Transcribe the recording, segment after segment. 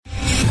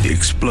the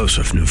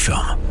explosive new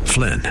film,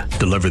 Flynn,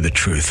 deliver the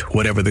truth,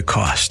 whatever the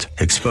cost,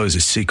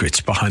 exposes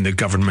secrets behind the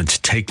government's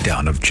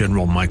takedown of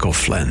General Michael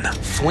Flynn.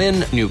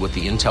 Flynn knew what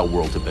the intel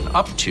world had been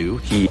up to.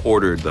 He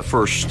ordered the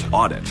first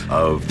audit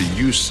of the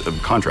use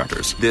of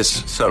contractors.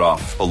 This set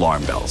off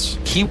alarm bells.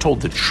 He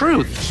told the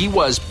truth. He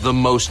was the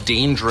most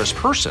dangerous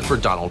person for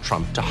Donald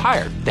Trump to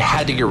hire. They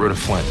had to get rid of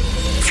Flynn.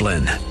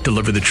 Flynn,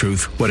 deliver the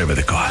truth, whatever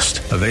the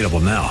cost. Available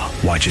now.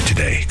 Watch it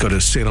today. Go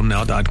to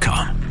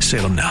salemnow.com.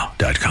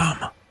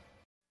 salemnow.com.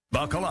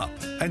 Buckle up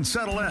and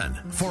settle in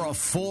for a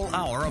full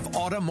hour of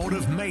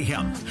automotive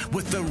mayhem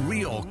with the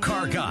real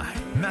car guy,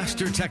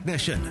 master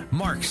technician,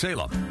 Mark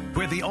Salem,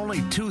 where the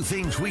only two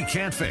things we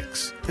can't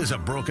fix is a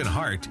broken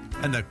heart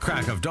and the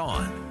crack of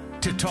dawn.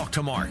 To talk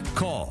to Mark,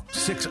 call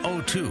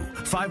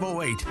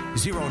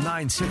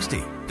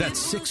 602-508-0960.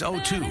 That's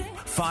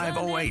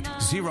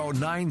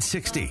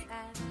 602-508-0960.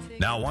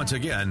 Now, once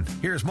again,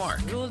 here's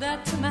Mark. Well,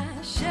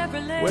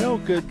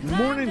 good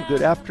morning,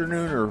 good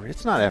afternoon, or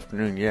it's not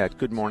afternoon yet.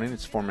 Good morning.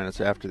 It's 4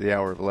 minutes after the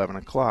hour of 11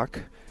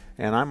 o'clock.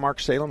 And I'm Mark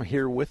Salem.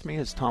 Here with me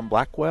is Tom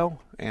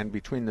Blackwell. And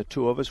between the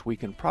two of us, we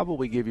can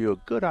probably give you a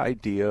good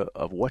idea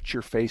of what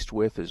you're faced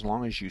with as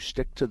long as you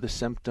stick to the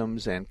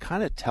symptoms and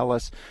kind of tell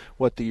us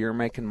what the year,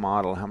 make, and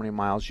model, how many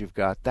miles you've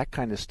got. That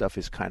kind of stuff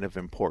is kind of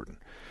important.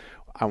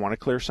 I want to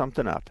clear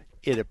something up.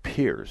 It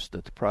appears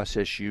that the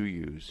process you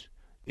use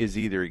is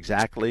either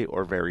exactly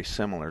or very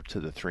similar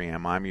to the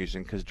 3M I'm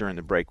using, because during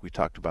the break we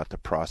talked about the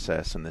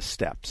process and the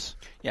steps.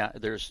 Yeah,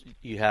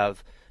 you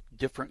have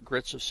different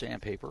grits of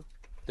sandpaper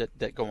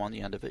that go on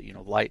the end of it. You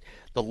know, light.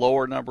 The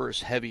lower number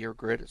is heavier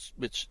grit.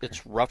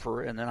 It's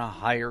rougher, and then a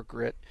higher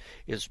grit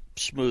is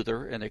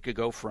smoother, and it could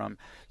go from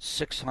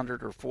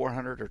 600 or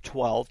 400 or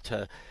 12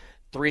 to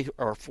 3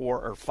 or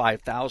 4 or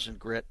 5,000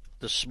 grit.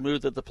 The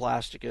smoother the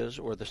plastic is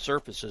or the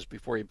surface is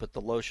before you put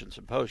the lotions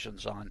and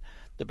potions on,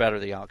 the better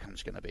the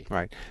outcome's going to be.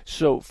 Right.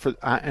 So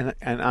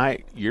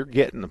you're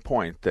getting the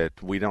point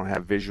that we don't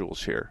have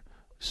visuals here.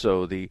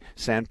 So the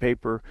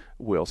sandpaper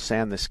will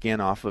sand the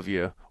skin off of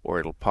you, or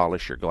it'll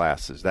polish your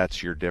glasses.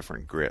 That's your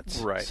different grits.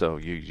 Right. So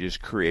you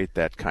just create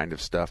that kind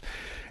of stuff.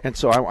 And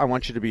so I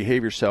want you to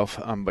behave yourself.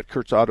 But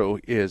Kurt's Auto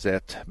is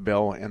at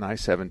Bell and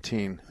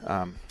I-17.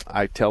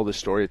 I tell this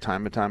story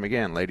time and time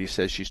again. Lady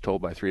says she's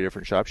told by 3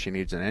 different shops she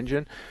needs an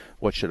engine.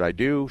 What should I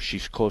do?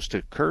 She's close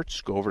to Kurt's.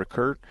 Go over to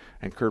Kurt,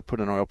 and Kurt put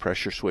an oil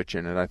pressure switch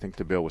in it. I think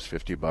the bill was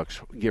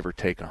 $50, give or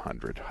take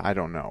 100. I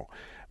don't know.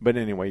 But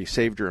anyway, he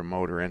saved her a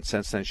motor, and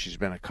since then she's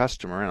been a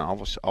customer, and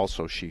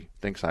also she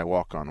thinks I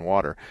walk on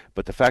water.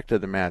 But the fact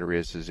of the matter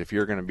is if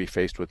you're going to be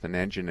faced with an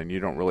engine and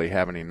you don't really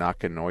have any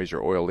knocking noise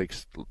or oil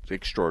leaks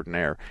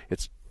extraordinaire,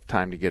 it's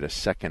time to get a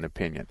second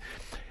opinion.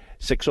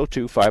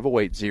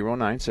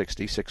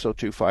 602-508-0960,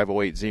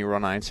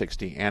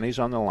 602-508-0960. Annie's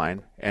on the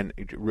line, and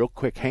real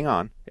quick, hang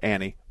on,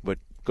 Annie, but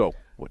go.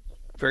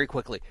 Very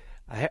quickly,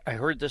 I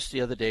heard this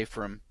the other day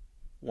from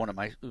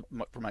my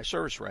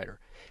service writer.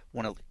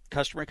 When a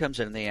customer comes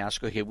in and they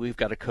ask, okay, we've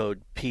got a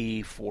code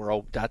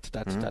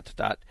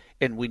P40 ...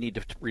 and we need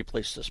to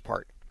replace this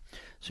part.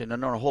 So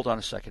no, hold on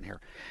a second here.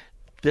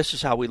 This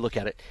is how we look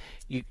at it.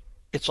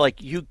 It's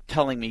like you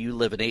telling me you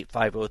live in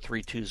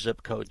 85032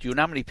 zip code. Do you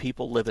know how many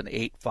people live in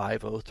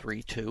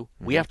 85032?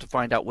 We have to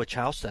find out which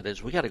house that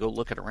is. We got to go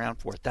looking around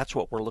for it. That's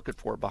what we're looking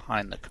for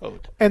behind the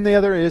code. And the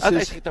other is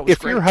if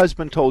great. Your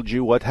husband told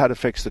you how to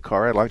fix the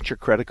car, I'd like your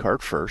credit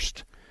card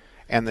first.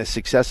 And the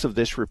success of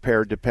this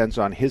repair depends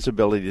on his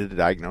ability to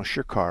diagnose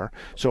your car.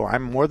 So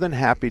I'm more than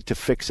happy to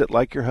fix it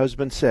like your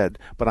husband said,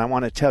 but I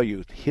want to tell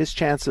you, his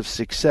chance of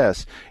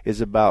success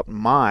is about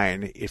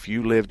mine if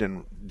you lived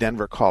in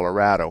Denver,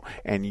 Colorado,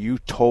 and you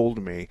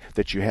told me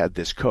that you had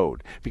this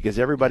code, because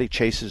everybody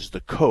chases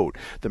the code.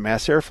 The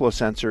mass airflow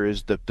sensor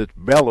is the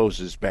bellows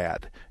is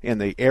bad in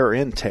the air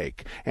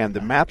intake, and the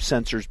map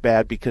sensor is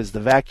bad because the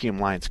vacuum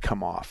lines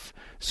come off.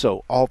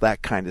 So all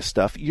that kind of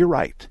stuff. You're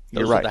right.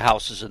 Those are the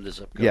houses in the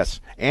zip code. Yes.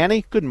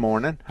 Annie, good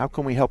morning. How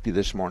can we help you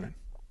this morning?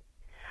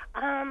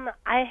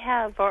 I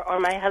have, or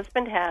my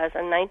husband has,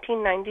 a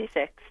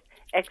 1996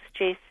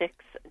 XJ6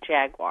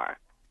 Jaguar.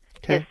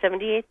 Okay. He has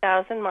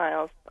 78,000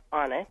 miles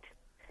on it.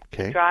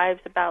 Okay. Drives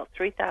about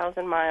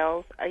 3,000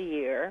 miles a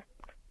year.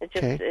 It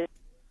just is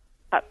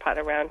putt-putt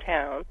around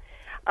town.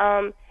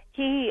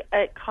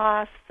 It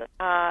costs, and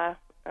I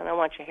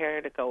want your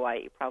hair to go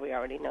white. You probably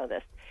already know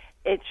this.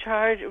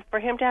 For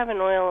him to have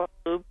an oil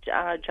lube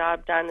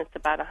job done, it's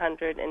about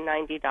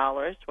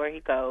 $190 where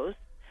he goes.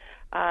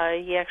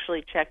 He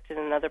actually checked in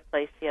another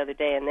place the other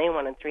day, and they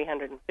wanted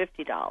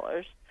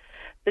 $350.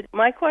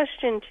 My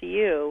question to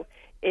you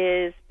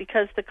is,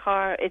 because the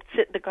car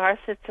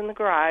sits in the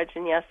garage,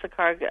 and yes, the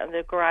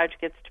garage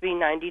gets to be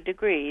 90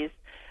 degrees.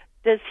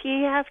 Does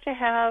he have to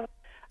have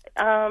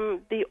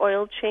the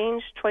oil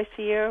changed twice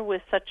a year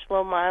with such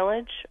low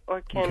mileage, or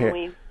can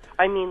we?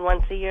 I mean,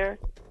 once a year.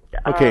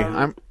 Okay,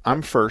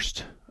 I'm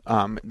first.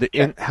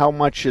 How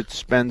much it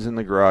spends in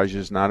the garage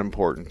is not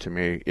important to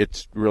me.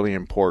 It's really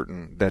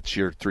important. That's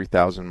your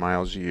 3,000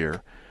 miles a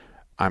year.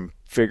 I'm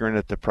figuring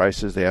at the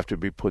prices they have to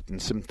be putting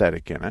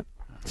synthetic in it.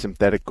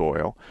 synthetic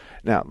oil.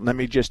 Now, let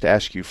me just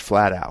ask you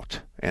flat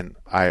out, and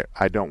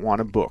I don't want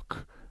to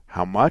book.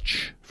 How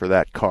much for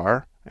that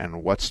car,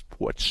 and what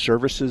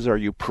services are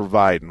you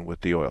providing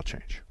with the oil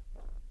change?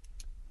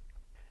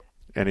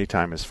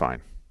 Anytime is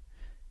fine.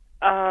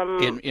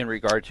 In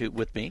regard to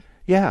with me?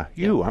 Yeah,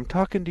 you. I'm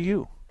talking to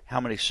you.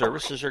 How many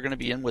services are going to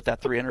be in with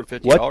that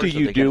 $350? What do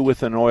you do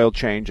with an oil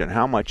change, and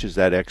how much is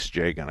that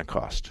XJ going to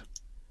cost?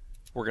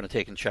 We're going to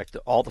take and check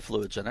all the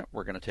fluids in it.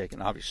 We're going to take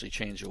and obviously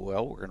change the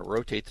oil. We're going to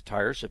rotate the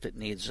tires if it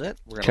needs it.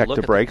 We're going check to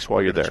look the brakes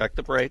while you're there. Check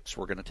the brakes.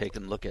 We're going to take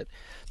and look at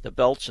the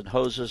belts and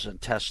hoses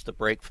and test the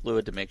brake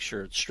fluid to make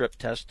sure it's strip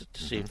tested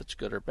to see if it's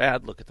good or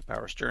bad. Look at the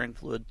power steering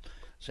fluid.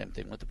 Same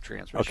thing with the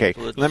transmission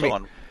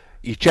fluid.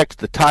 You checked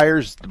the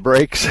tires, the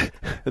brakes,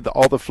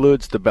 all the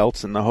fluids, the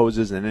belts and the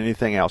hoses, and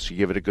anything else. You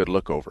give it a good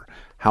look over.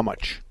 How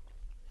much?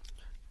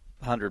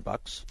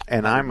 $100.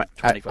 And I'm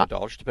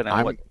 $25, depending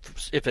on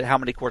how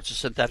many quarts of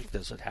synthetic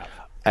does it have.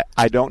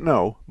 I don't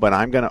know, but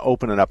I'm going to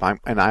open it up.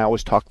 And I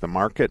always talk the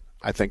market.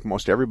 I think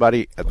most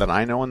everybody that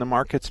I know in the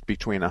market's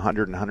between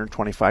 $100 and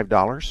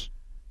 $125.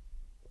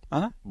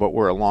 But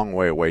we're a long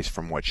way away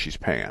from what she's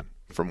paying,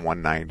 from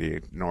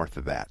 $190 north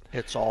of that.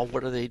 It's all,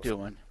 what are they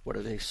doing? What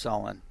are they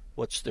selling?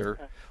 What's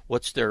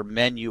their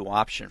menu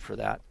option for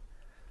that?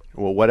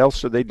 Well, what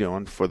else are they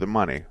doing for the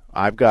money?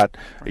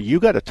 You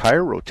got a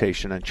tire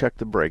rotation and check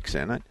the brakes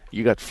in it.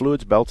 You got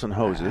fluids, belts, and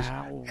hoses,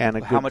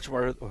 how much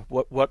more?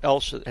 What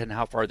else? And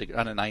how far are they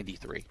on a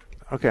 93?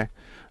 Okay,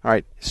 all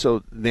right.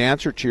 So the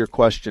answer to your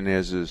question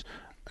is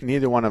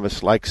neither one of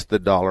us likes the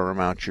dollar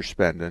amount you're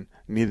spending.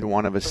 Neither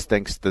one of us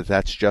thinks that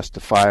that's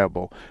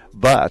justifiable.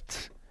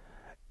 But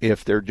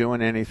if they're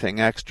doing anything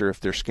extra, if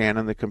they're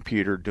scanning the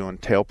computer, doing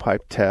tailpipe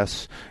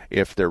tests,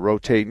 if they're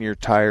rotating your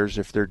tires,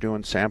 if they're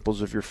doing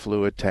samples of your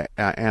fluid to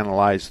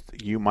analyze,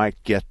 you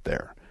might get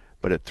there.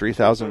 But at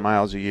 3,000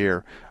 miles a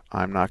year,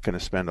 I'm not going to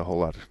spend a whole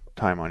lot of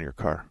time on your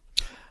car.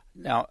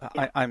 Now,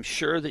 I'm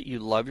sure that you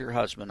love your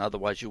husband,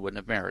 otherwise you wouldn't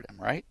have married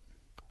him, right?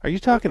 Are you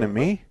talking to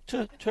me?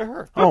 To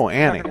her. Oh,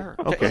 Annie. To her.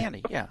 Okay. To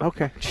Annie, yeah.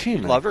 Okay. Gee, you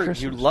love her.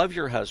 You love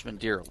your husband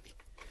dearly.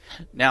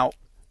 Now,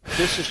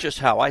 this is just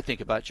how I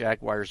think about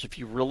Jaguars. If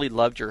you really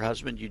loved your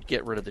husband, you'd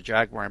get rid of the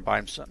Jaguar and buy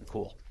him something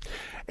cool.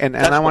 And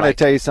I want to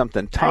tell you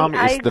something. Tom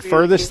is the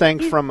furthest thing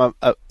from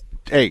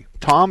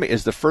Tom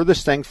is the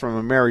furthest thing from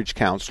a marriage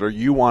counselor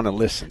you want to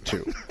listen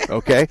to.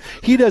 Okay?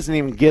 He doesn't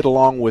even get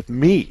along with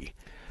me.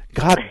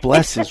 God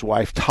bless his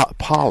wife,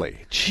 Polly.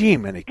 Gee,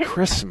 many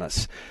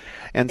Christmas.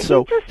 And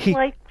so he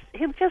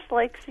just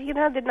likes, the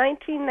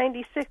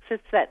 1996.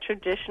 It's that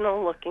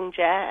traditional looking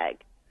Jag,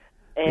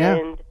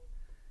 and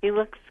he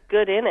looks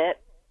good in it,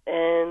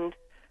 and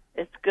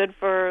it's good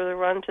for the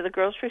run to the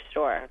grocery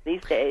store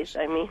these days.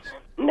 I mean,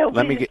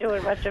 nobody's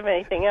doing much of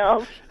anything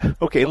else.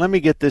 Okay, let me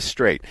get this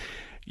straight.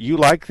 You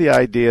like the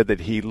idea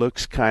that he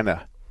looks kind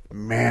of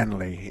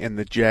manly in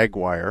the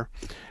Jaguar.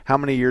 How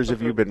many years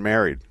have you been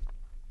married?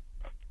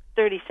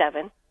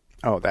 37.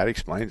 Oh, that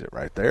explains it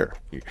right there.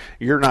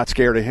 You're not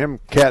scared of him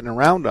catting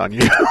around on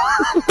you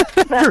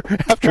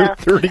after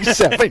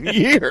 37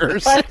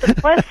 years.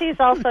 Plus, he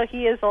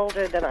is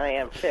older than I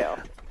am, too.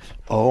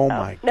 Oh,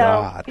 my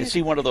God. Is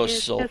he one of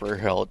those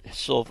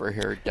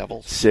silver-haired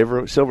devils?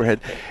 Silverhead.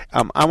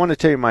 I want to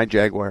tell you my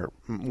Jaguar.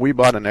 We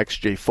bought an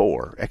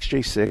XJ4,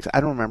 XJ6, I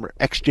don't remember,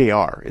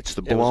 XJR. It's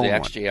the blown one. It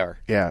was the XJR.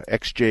 Yeah,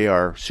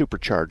 XJR,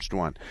 supercharged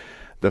one.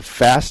 The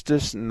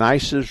fastest,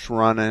 nicest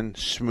running,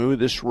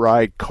 smoothest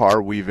ride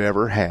car we've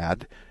ever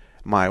had.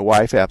 My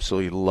wife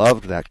absolutely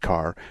loved that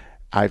car.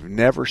 I've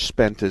never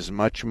spent as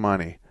much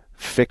money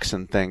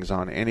fixing things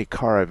on any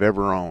car I've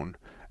ever owned.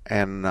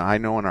 And I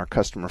know in our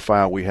customer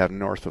file we have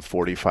north of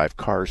 45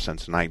 cars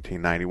since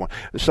 1991.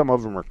 Some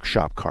of them are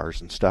shop cars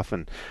and stuff,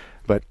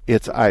 but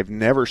I've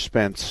never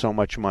spent so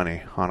much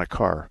money on a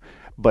car.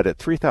 But at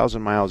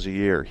 3,000 miles a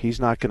year, he's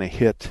not going to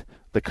hit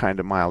the kind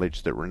of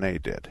mileage that Renee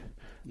did.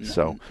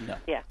 So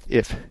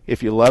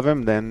if you love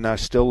him, then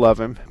still love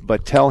him,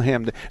 but tell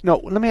him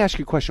let me ask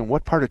you a question.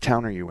 What part of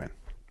town are you in?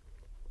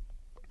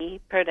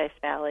 Paradise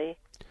Valley.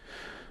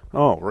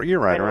 Oh, you're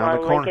right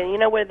around the corner. Lincoln. You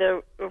know where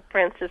the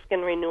Franciscan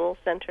Renewal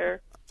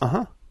Center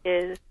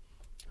is?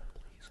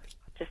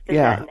 Just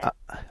in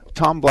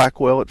Tom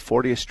Blackwell at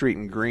 40th Street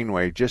and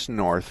Greenway, just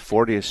north,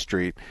 40th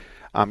Street.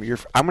 I'm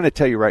going to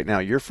tell you right now,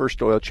 your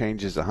first oil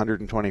change is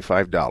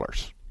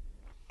 $125.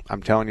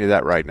 I'm telling you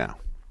that right now.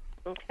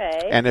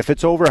 Okay. And if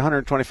it's over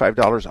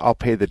 $125, I'll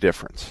pay the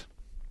difference.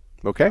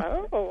 Okay?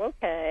 Oh,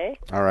 okay.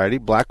 All righty.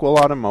 Blackwell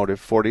Automotive,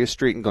 40th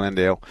Street in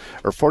Glendale,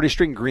 or 40th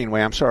Street in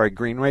Greenway. I'm sorry,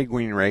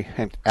 Greenway,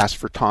 and ask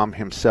for Tom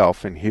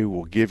himself, and he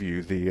will give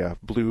you the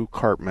what do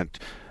I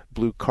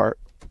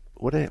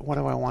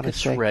want to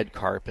say? It's red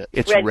carpet.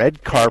 It's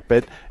red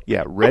carpet.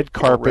 Yeah, red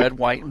carpet. Red,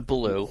 white, and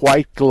blue.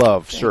 White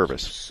glove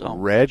service. So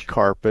red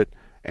carpet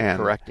and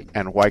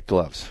white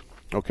gloves.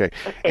 Okay.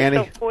 Annie,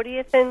 so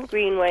 40th and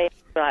Greenway,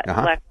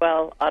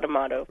 Blackwell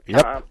Automotive.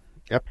 Yep.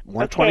 Yep,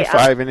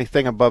 125,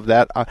 anything above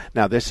that.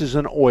 Now, this is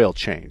an oil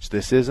change.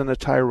 This isn't a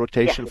tire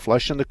rotation,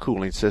 flushing the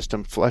cooling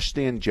system, flush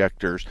the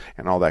injectors,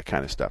 and all that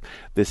kind of stuff.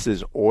 This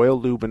is oil,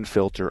 lube, and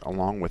filter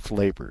along with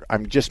labor.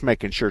 I'm just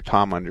making sure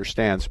Tom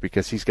understands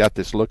because he's got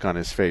this look on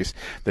his face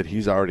that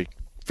he's already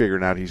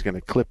figuring out he's going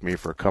to clip me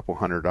for a couple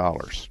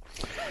 $100.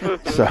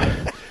 So,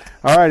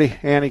 all righty,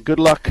 Annie, good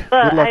luck.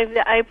 Well, good luck.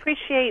 I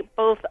appreciate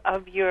both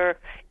of your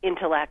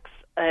intellects,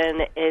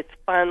 and it's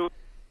fun to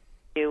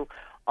do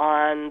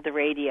on the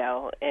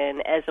radio,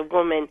 and as a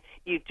woman,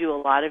 you do a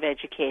lot of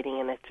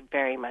educating, and it's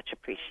very much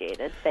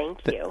appreciated.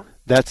 Thank you.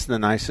 That's the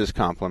nicest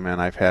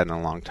compliment I've had in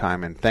a long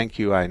time, and thank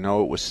you. I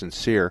know it was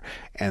sincere,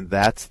 and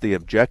that's the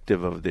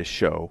objective of this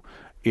show,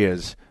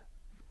 is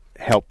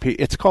help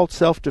people. It's called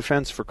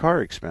self-defense for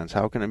car expense.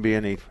 How can it be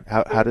any?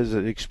 How does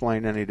it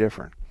explain any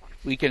different?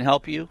 We can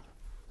help you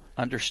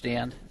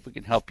understand. We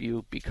can help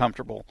you be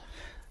comfortable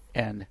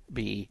and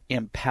be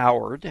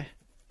empowered.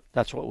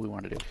 That's what we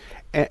want to do.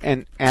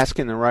 And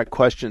asking the right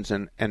questions,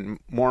 and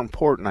more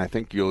important, I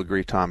think you'll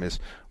agree, Tom, is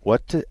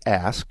what to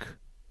ask,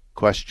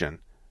 question,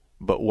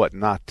 but what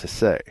not to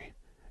say.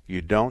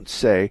 You don't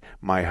say,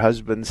 my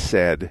husband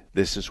said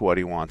this is what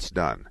he wants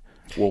done.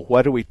 Well,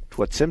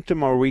 what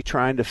symptom are we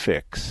trying to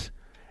fix?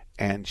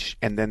 And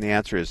then the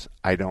answer is,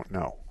 I don't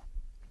know.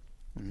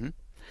 Mm-hmm.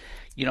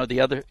 You know, the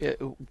other,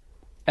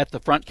 at the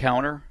front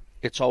counter,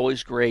 it's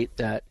always great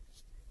that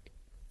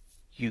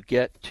you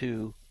get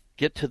to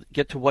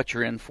what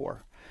you're in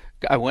for.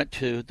 I went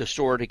to the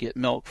store to get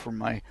milk for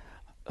my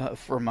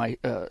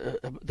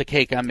the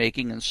cake I'm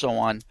making and so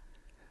on.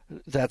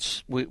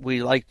 That's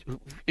we like.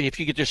 If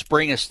you could just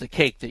bring us the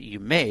cake that you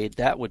made,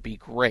 that would be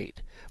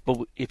great. But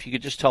if you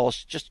could just tell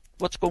us just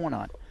what's going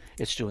on,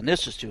 it's doing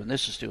this, it's doing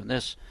this, it's doing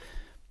this.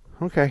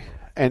 Okay,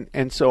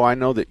 and so I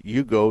know that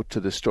you go to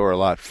the store a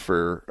lot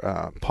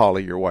for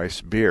Polly, your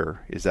wife's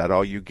beer. Is that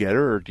all you get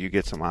her, or do you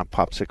get some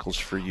popsicles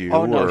for you?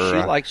 Oh no,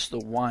 she likes the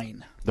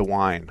wine. The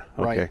wine.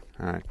 Okay, right.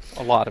 All right.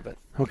 A lot of it.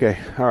 Okay,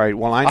 all right.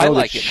 Well, I know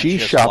like that she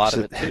shops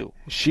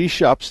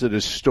at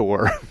a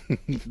store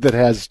that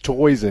has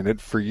toys in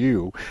it for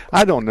you.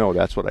 I don't know.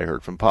 That's what I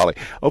heard from Polly.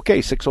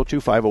 Okay,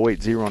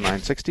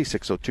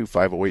 602-508-0960,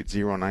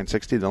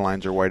 602-508-0960. The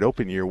lines are wide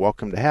open. You're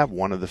welcome to have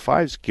one of the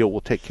fives. Gil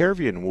will take care of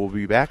you, and we'll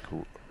be back.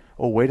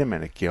 Oh, wait a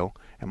minute, Gil.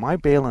 Am I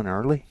bailing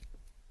early?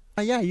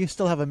 Yeah, you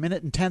still have 1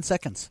 minute and 10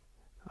 seconds.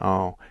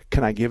 Oh,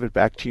 can I give it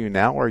back to you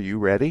now? Are you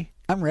ready?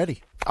 I'm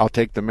ready. I'll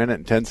take the minute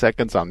and 10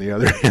 seconds on the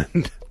other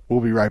end. We'll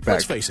be right back.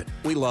 Let's face it,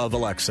 we love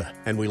Alexa,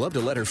 and we love to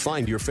let her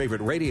find your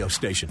favorite radio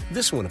station.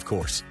 This one, of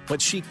course.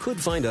 But she could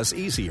find us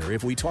easier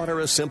if we taught her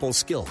a simple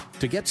skill.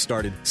 To get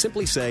started,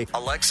 simply say,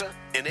 Alexa,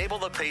 enable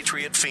the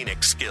Patriot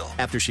Phoenix skill.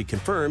 After she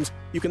confirms,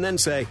 you can then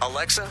say,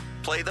 Alexa,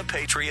 play the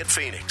Patriot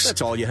Phoenix.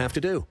 That's all you have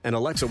to do, and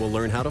Alexa will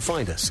learn how to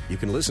find us. You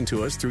can listen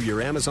to us through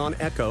your Amazon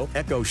Echo,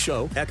 Echo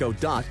Show, Echo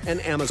Dot, and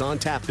Amazon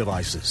Tap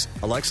devices.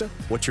 Alexa,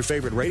 what's your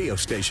favorite radio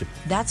station?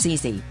 That's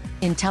easy.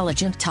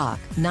 Intelligent Talk,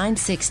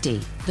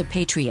 960, The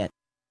Patriot.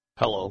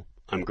 Hello,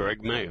 I'm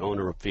Greg May,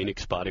 owner of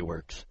Phoenix Body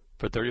Works.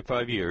 For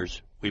 35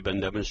 years, we've been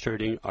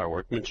demonstrating our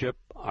workmanship,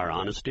 our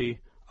honesty,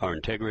 our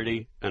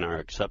integrity, and our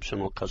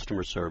exceptional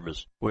customer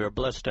service. We are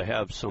blessed to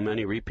have so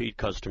many repeat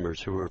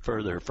customers who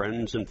refer their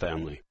friends and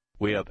family.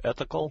 We have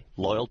ethical,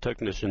 loyal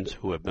technicians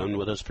who have been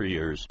with us for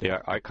years. They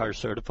are ICAR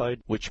certified,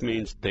 which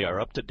means they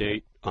are up to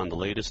date on the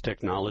latest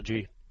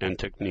technology and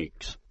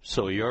techniques,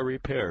 so your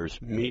repairs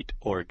meet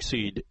or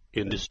exceed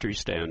industry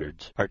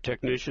standards. Our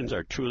technicians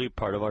are truly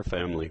part of our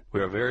family.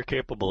 We are very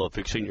capable of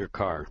fixing your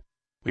car.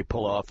 We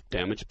pull off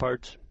damaged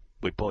parts,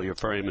 we pull your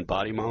frame and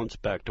body mounts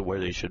back to where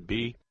they should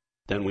be,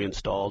 then we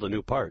install the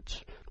new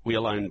parts. We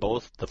align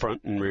both the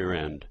front and rear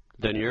end.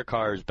 Then your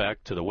car is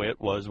back to the way it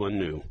was when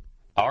new.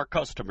 Our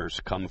customers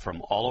come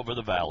from all over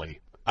the valley.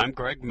 I'm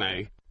Greg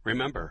May.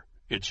 Remember,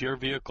 it's your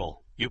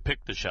vehicle. You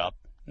pick the shop,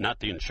 not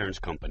the insurance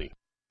company.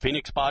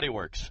 Phoenix Body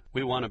Works.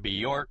 We want to be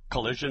your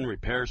collision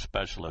repair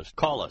specialist.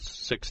 Call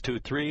us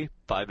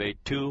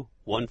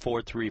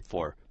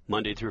 623-582-1434.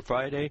 Monday through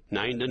Friday,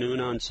 9 to noon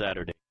on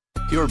Saturday.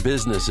 Your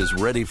business is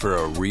ready for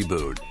a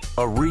reboot,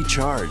 a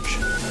recharge.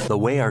 The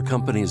way our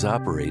companies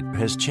operate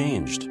has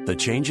changed. The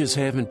changes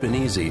haven't been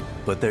easy,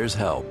 but there's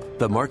help.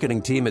 The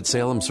marketing team at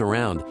Salem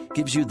Surround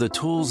gives you the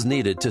tools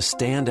needed to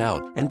stand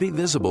out and be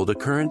visible to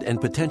current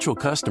and potential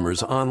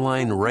customers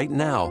online right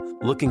now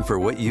looking for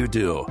what you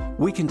do.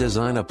 We can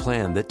design a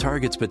plan that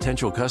targets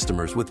potential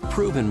customers with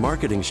proven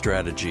marketing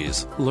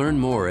strategies. Learn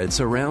more at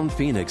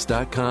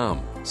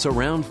surroundphoenix.com.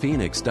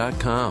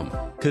 Surroundphoenix.com.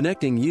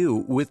 Connecting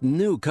you with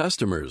new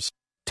customers.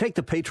 Take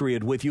the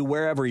Patriot with you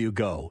wherever you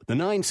go. The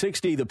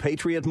 960 The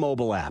Patriot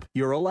mobile app,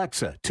 your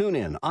Alexa,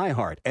 TuneIn,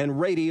 iHeart, and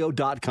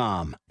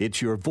radio.com.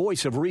 It's your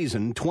voice of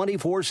reason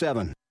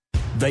 24/7.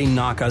 They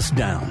knock us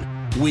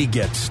down. We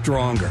get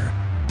stronger.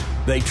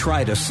 They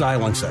try to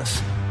silence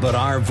us, but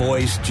our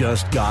voice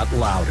just got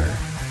louder.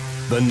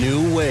 The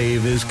new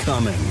wave is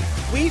coming.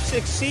 We've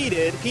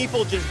succeeded.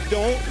 People just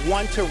don't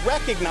want to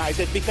recognize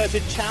it because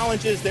it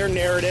challenges their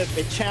narrative.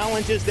 It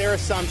challenges their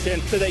assumption.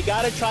 So they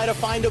got to try to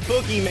find a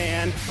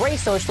boogeyman.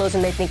 Embrace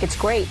socialism. They think it's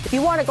great. If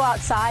you want to go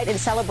outside and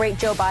celebrate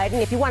Joe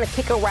Biden, if you want to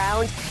kick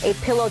around a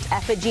pillowed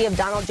effigy of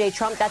Donald J.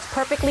 Trump, that's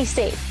perfectly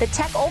safe. The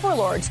tech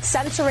overlords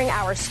censoring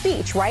our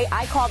speech, right?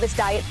 I call this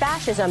diet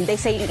fascism. They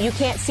say you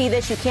can't see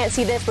this, you can't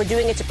see this. We're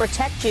doing it to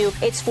protect you.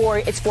 It's for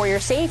your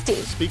safety.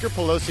 Speaker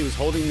Pelosi was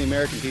holding the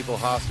American people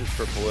hostage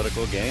for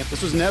political gain.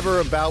 This was never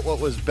about what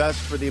was best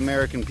for the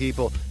American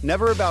people,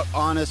 never about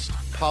honest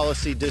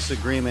policy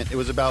disagreement. It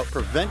was about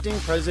preventing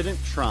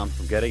President Trump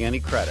from getting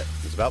any credit.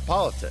 It was about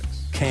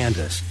politics.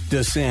 Candace,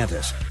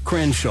 DeSantis,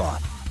 Crenshaw.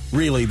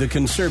 Really, the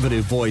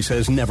conservative voice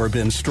has never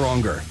been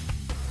stronger.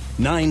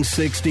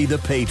 960 The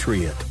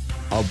Patriot,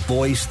 a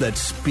voice that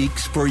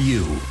speaks for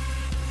you.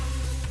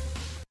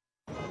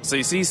 So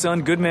you see,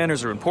 son, good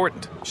manners are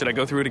important. Should I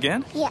go through it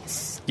again?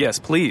 Yes. Yes,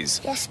 please.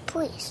 Yes,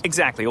 please.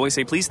 Exactly. Always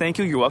say please, thank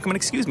you, you're welcome, and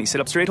excuse me.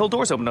 Sit up straight, hold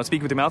doors open, don't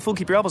speak with your mouth full,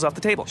 keep your elbows off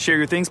the table. Share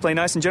your things, play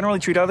nice, and generally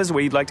treat others the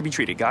way you'd like to be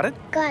treated. Got it?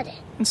 Got it.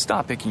 And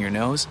stop picking your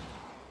nose.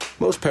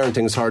 Most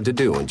parenting is hard to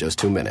do in just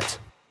 2 minutes.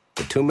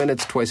 But 2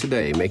 minutes twice a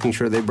day making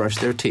sure they brush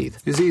their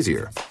teeth is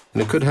easier,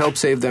 and it could help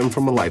save them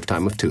from a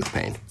lifetime of tooth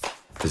pain.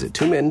 Visit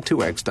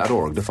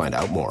 2min2x.org to find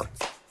out more.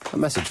 A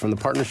message from the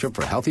Partnership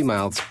for Healthy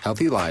Mouths,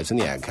 Healthy Lives, and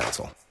the Ad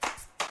Council.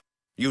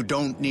 You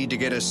don't need to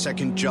get a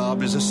second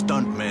job as a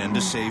stuntman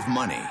to save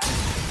money.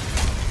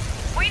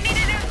 We need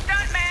a new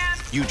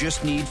stuntman! You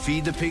just need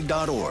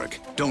feedthepig.org.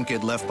 Don't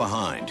get left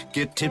behind.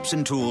 Get tips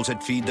and tools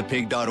at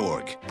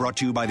feedthepig.org. Brought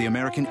to you by the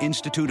American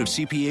Institute of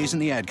CPAs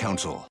and the Ad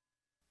Council.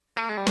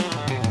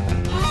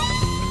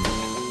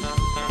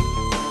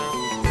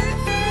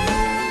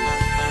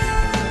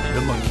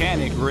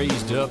 Mechanic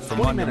raised up from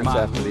 20 minutes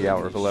after the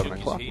hour of 11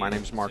 o'clock. My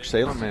name's Mark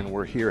Salem, and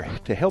we're here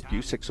to help you,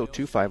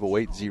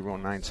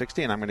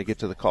 602-508-0960. And I'm going to get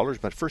to the callers,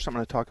 but first I'm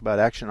going to talk about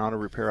Action Auto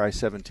Repair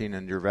I-17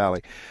 in Deer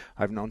Valley.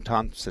 I've known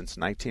Tom since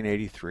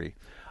 1983.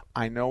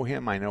 I know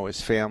him. I know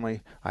his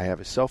family. I have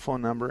his cell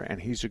phone number,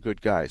 and he's a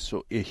good guy.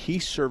 So he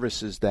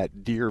services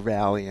that Deer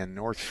Valley and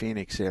North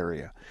Phoenix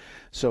area.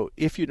 So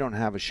if you don't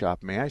have a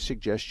shop, may I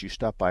suggest you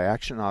stop by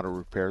Action Auto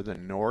Repair, the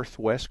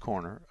northwest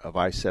corner of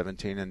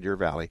I-17 in Deer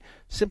Valley.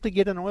 Simply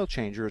get an oil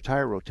change or a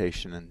tire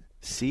rotation and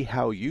see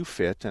how you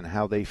fit and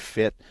how they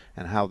fit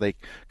and how they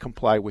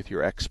comply with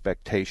your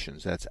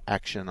expectations. That's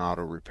Action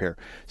Auto Repair.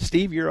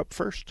 Steve, you're up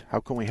first. How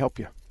can we help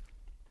you?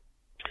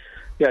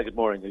 Yeah, good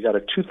morning. We got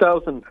a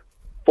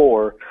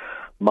 2004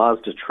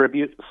 Mazda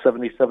Tribute,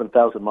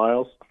 77,000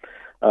 miles.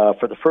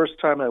 For the first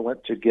time I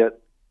went to get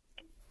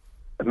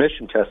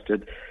emission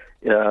tested,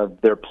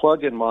 their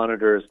plug-in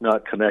monitor is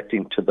not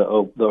connecting to the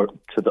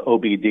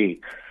OBD.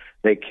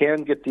 They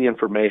can get the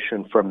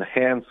information from the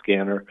hand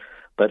scanner,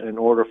 but in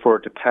order for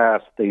it to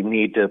pass, they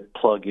need to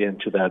plug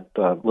into that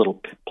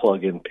little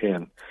plug-in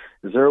pin.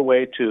 Is there a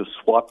way to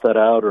swap that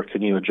out, or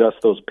can you adjust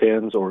those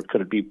pins, or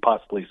could it be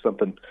possibly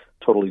something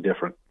totally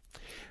different?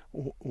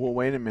 Well,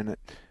 wait a minute,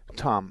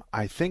 Tom.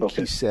 I think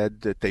he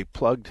said that they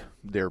plugged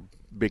their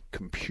big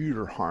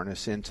computer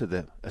harness into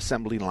the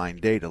assembly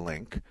line data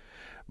link,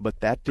 but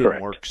that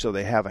didn't work, so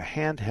they have a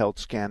handheld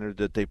scanner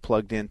that they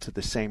plugged into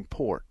the same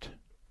port.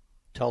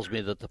 Tells me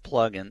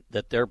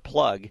that their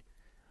plug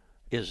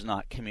is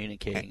not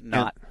communicating,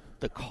 not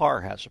the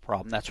car has a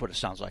problem. That's what it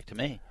sounds like to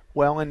me.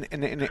 Well,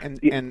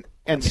 and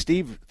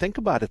Steve, think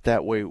about it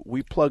that way.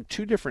 We plugged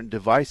two different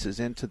devices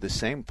into the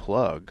same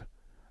plug,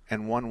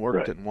 and one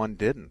worked and one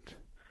didn't.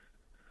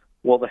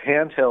 Well, the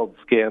handheld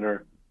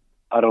scanner,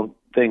 I don't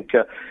think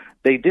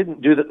they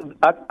didn't do the.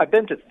 I've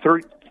been to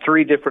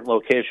three different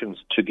locations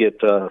to get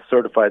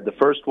certified. The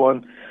first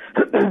one,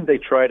 they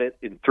tried it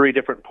in 3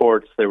 different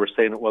ports. They were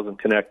saying it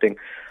wasn't connecting.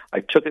 I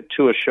took it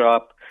to a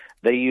shop.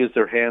 They used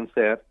their hand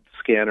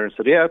scanner and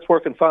said, yeah, it's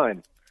working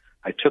fine.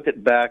 I took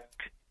it back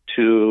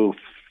to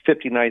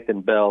 59th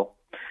and Bell.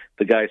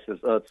 The guy says,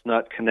 oh, it's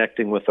not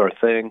connecting with our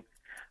thing.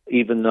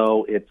 Even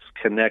though it's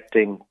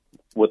connecting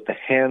with the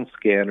hand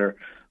scanner,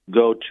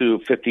 go to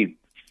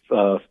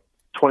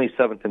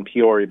 27th and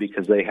Peoria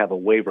because they have a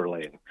waiver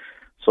lane.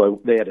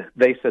 So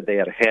they said they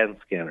had a hand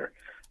scanner.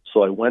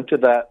 So I went to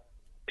that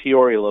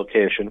Peoria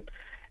location,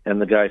 and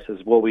the guy says,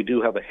 well, we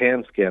do have a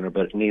hand scanner,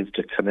 but it needs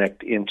to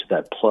connect into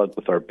that plug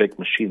with our big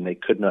machine. They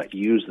could not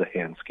use the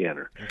hand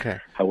scanner. Okay.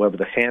 However,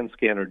 the hand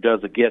scanner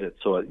does get it,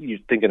 so you're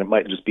thinking it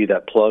might just be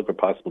that plug or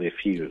possibly a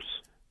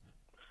fuse.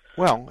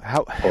 Well,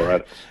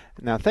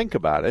 now think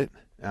about it.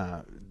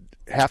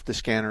 Half the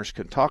scanners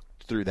can talk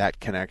through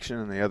that connection,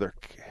 and the other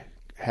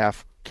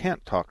half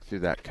can't talk through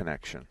that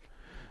connection.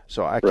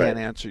 So I can't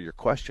answer your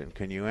question.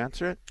 Can you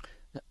answer it?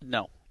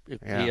 No. He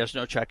has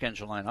no check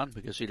engine light on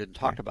because he didn't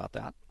talk about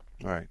that.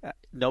 Right.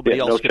 Nobody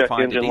else can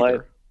find it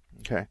either.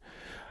 Okay.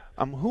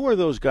 Who are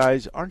those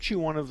guys? Aren't you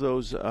one of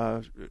those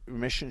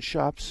emission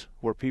shops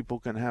where people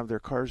can have their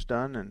cars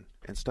done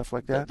and stuff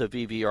like that? The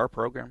VVR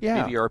program?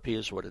 Yeah. VVRP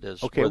is what it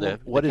is. Okay,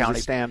 what does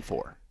it stand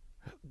for?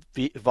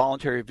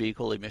 Voluntary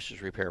Vehicle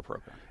Emissions Repair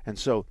Program. And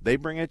so they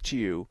bring it to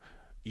you.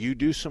 you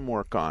do some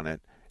work on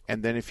it,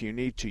 and then if you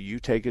need to, you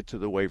take it to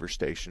the waiver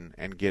station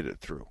and get it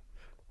through.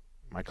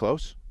 Am I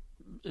close?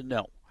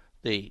 No.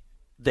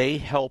 They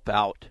help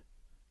out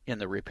in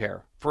the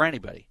repair for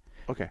anybody.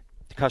 Okay.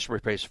 The customer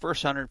pays the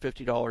first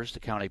 $150. The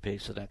county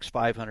pays the next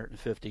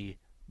 $550.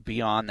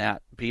 Beyond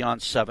that,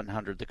 beyond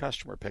 $700, the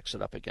customer picks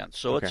it up again.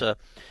 So Okay.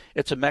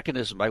 it's a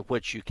mechanism by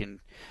which you can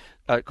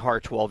a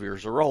car 12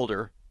 years or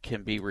older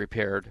can be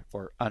repaired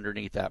or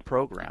underneath that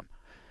program.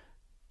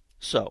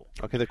 So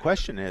okay, the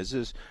question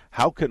is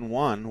how can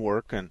one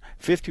work and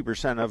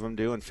 50% of them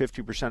do and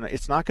 50%?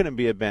 It's not going to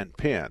be a bent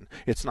pin.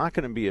 It's not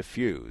going to be a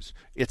fuse.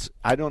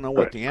 I don't know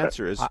what the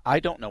answer is. I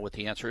don't know what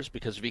the answer is,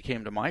 because if he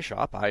came to my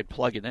shop, I'd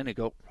plug it in and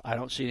go, I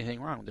don't see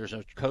anything wrong. There's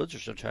no codes,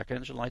 there's no check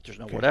engine light, there's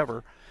no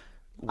whatever.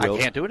 I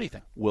can't do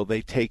anything. Will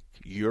they take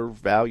your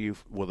value?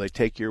 Will they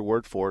take your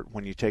word for it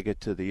when you take it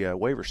to the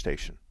waiver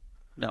station?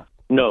 No.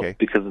 No, Okay.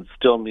 because it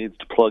still needs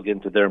to plug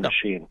into their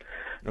machine.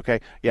 Okay,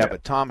 yeah,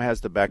 but Tom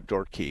has the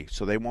backdoor key,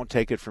 so they won't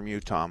take it from you,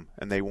 Tom,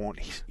 and they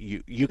won't.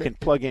 You can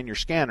plug in your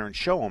scanner and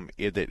show them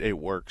that it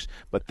works,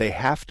 but they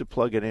have to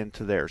plug it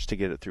into theirs to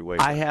get it through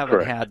waiver. I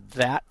haven't had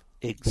that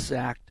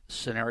exact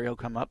scenario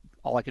come up.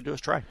 All I can do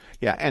is try.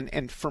 Yeah,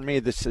 and for me,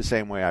 this is the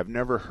same way. I've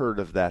never heard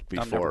of that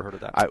before. I've never heard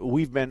of that.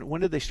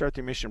 When did they start the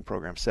emission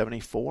program?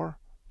 74?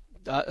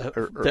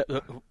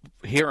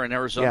 Here in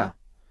Arizona,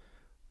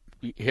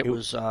 it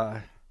was.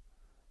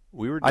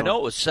 We were. I know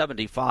it was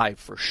 75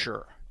 for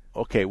sure.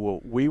 Okay,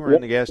 well, we were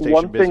in the gas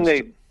station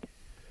business.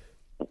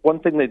 One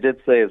thing they did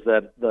say is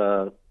that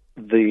the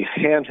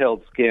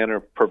handheld scanner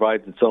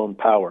provides its own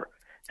power,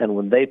 and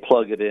when they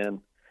plug it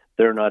in,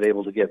 they're not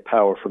able to get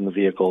power from the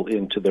vehicle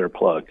into their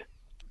plug.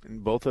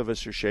 And both of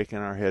us are shaking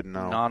our head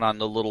no. Not on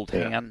the little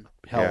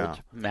handheld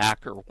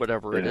Mac or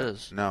whatever it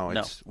is. No,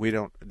 we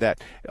don't.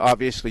 That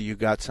obviously you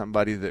got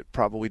somebody that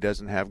probably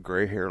doesn't have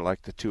gray hair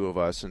like the two of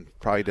us, and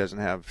probably doesn't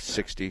have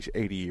 60,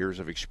 80 years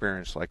of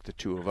experience like the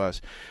two of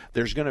us.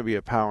 There's going to be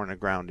a power and a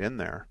ground in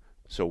there,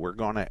 so we're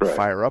going to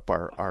fire up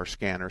our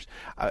scanners.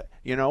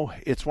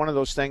 It's one of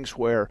those things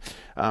where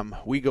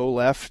we go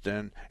left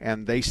and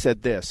they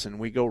said this, and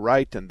we go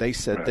right and they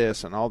said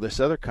this, and all this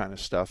other kind of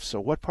stuff. So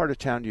what part of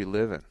town do you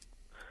live in?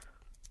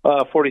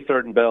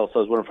 43rd and Bell, so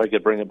I was wondering if I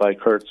could bring it by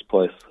Kurt's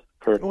place.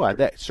 Kurt. Well,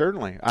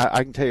 certainly.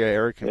 I can tell you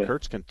Eric and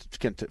Kurtz can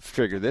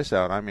figure this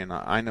out. I mean,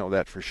 I know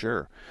that for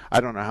sure.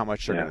 I don't know how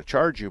much they're going to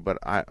charge you, but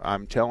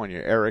I'm telling you,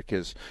 Eric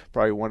is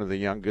probably one of the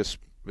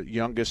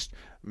youngest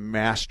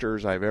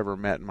masters I've ever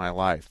met in my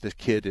life. This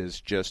kid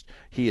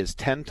he is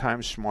 10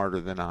 times smarter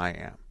than I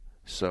am.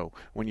 So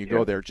when you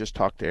go there, just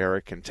talk to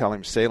Eric and tell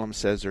him Salem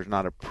says there's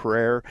not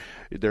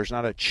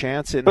a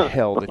chance in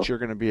hell that you're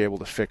going to be able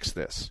to fix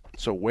this.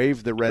 So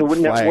wave the red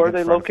flag. Where are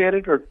they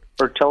located,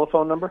 or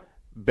telephone number?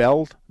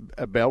 Bell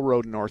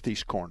Road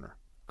Northeast Corner.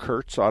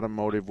 Kurtz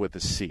Automotive with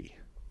a C.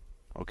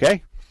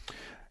 Okay?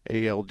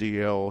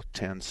 ALDL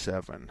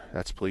 107.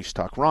 That's Police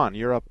Talk. Ron,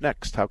 you're up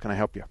next. How can I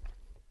help you?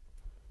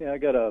 Yeah, I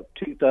got a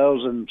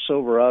 2000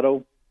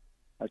 Silverado.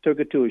 I took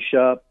it to a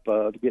shop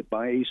to get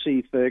my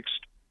AC fixed.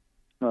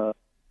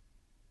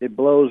 It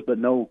blows but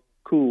no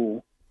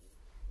cool.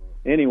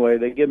 Anyway,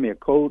 they give me a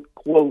quote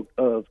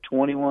of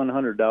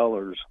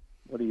 $2,100.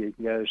 What do you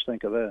guys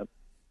think of that?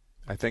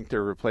 I think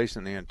they're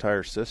replacing the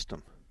entire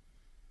system.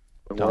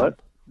 What?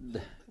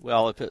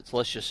 Well,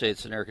 let's just say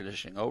it's an air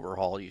conditioning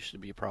overhaul, it used to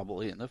be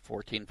probably in the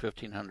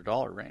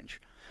 $1,400-$1,500 range.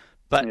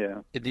 But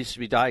it needs to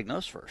be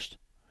diagnosed first.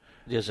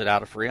 Is it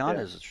out of Freon?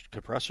 Is the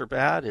compressor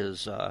bad?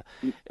 Are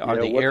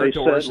the air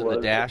doors in the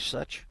dash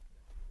such?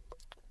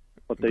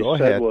 What they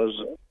said was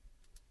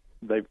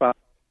they found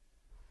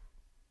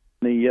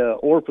the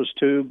orifice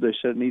tube. They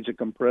said it needs a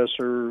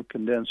compressor,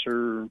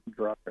 condenser,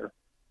 dryer,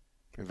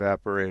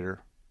 evaporator.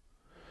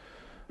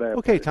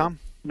 Okay, Tom.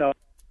 No,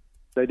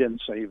 they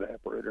didn't say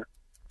evaporator.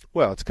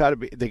 Well, it's got to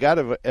be. They got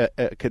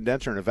a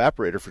condenser and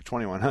evaporator for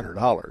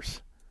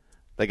 $2,100.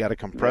 They got a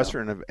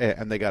compressor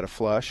and they got a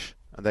flush.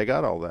 And they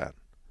got all that.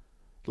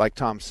 Like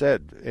Tom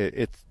said,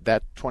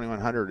 that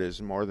 $2,100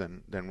 is more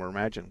than we're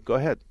imagining. Go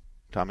ahead,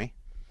 Tommy.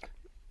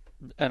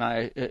 And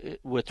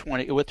with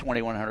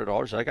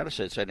 $2,100, I got to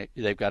say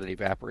they've got an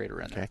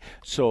evaporator in there. Okay.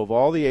 So of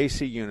all the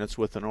AC units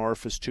with an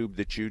orifice tube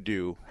that you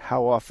do,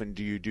 how often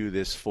do you do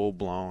this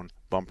full-blown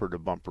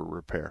bumper-to-bumper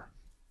repair?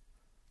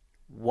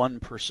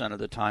 1% of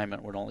the time,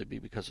 it would only be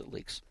because it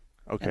leaks.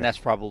 Okay. And it's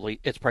probably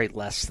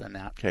less than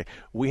that. Okay.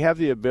 We have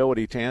the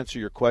ability to answer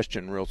your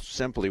question real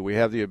simply. We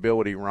have the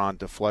ability, Ron,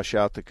 to flush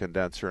out the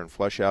condenser and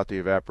flush out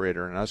the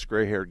evaporator. And us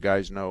gray-haired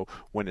guys know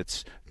when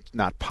it's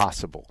not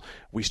possible.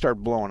 We start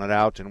blowing it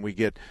out and we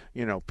get,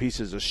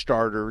 pieces of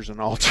starters and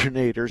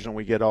alternators and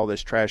we get all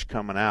this trash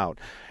coming out.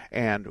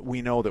 And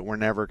we know that we're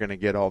never going to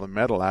get all the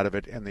metal out of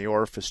it, and the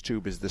orifice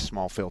tube is this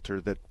small filter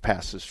that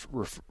passes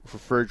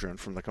refrigerant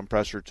from the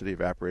compressor to the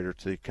evaporator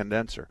to the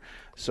condenser.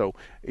 So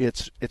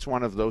it's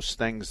one of those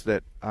things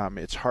that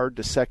it's hard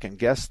to second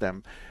guess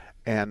them.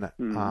 And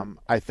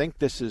I think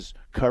this is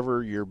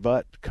cover your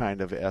butt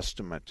kind of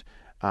estimate.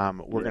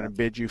 We're going to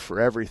bid you for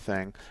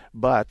everything,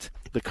 but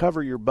the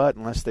cover your butt,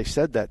 unless they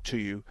said that to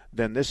you,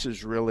 then this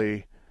is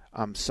really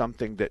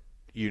something that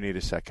you need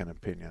a second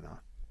opinion on.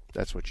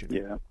 That's what you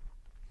need.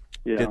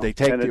 Yeah. Did they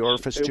take the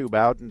orifice tube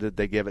out and did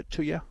they give it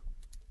to you?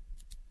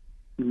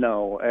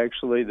 No,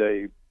 actually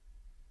they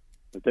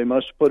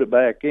must have put it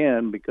back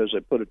in because they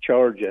put a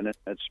charge in it.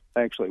 It's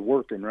actually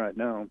working right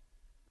now.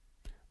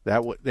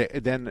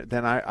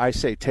 Then I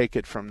say take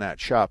it from that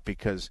shop,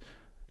 because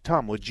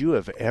Tom, would you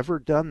have ever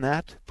done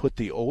that? Put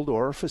the old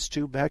orifice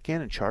tube back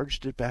in and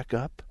charged it back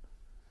up?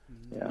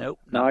 Yeah. Nope.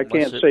 No, I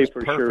can't say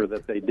for sure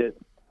that they did.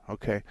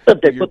 Okay.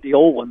 But they put the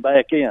old one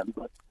back in.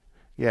 But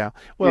yeah.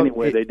 Well,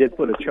 anyway, they did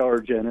put a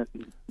charge in it.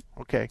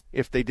 Okay.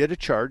 If they did a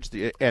charge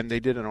and they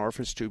did an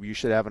orifice tube, you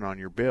should have it on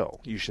your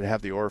bill. You should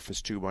have the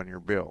orifice tube on your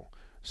bill.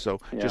 So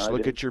just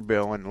look at your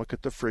bill and look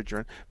at the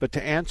refrigerant. But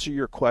to answer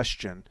your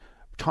question,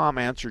 Tom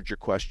answered your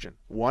question.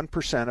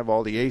 1% of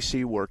all the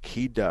AC work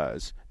he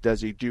does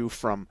he do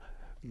from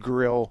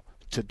grill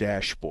to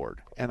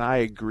dashboard? And I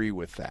agree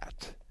with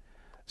that.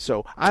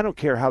 So I don't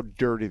care how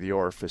dirty the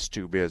orifice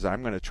tube is.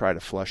 I'm going to try to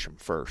flush them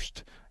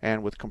first.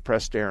 And with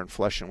compressed air and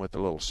flushing with a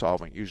little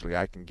solvent, usually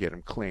I can get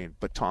them clean.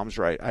 But Tom's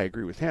right. I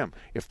agree with him.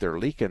 If they're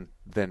leaking,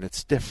 then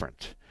it's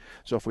different.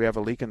 So if we have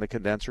a leak in the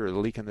condenser or a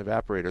leak in the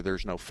evaporator,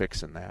 there's no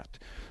fixing that.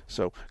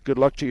 So good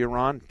luck to you,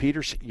 Ron.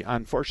 Peter,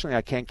 unfortunately,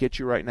 I can't get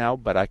you right now,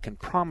 but I can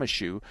promise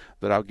you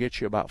that I'll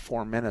get you about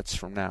 4 minutes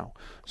from now.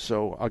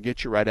 So I'll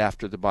get you right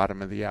after the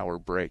bottom of the hour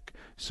break.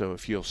 So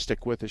if you'll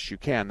stick with us, you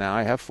can. Now,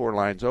 I have 4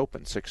 lines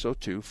open,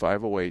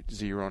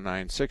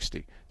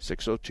 602-508-0960.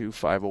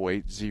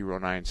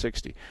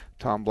 602-508-0960.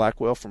 Tom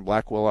Blackwell from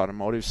Blackwell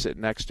Automotive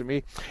sitting next to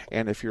me.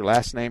 And if your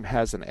last name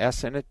has an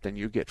S in it, then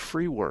you get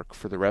free work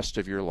for the rest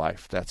of your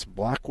life. That's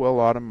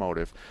Blackwell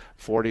Automotive,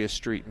 40th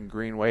Street and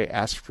Greenway.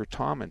 Ask for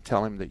Tom and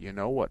tell him that you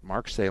know what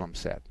Mark Salem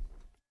said.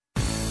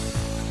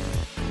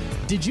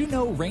 Did you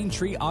know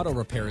Raintree Auto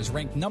Repair is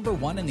ranked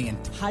 #1 in the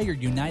entire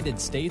United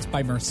States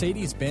by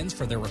Mercedes-Benz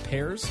for their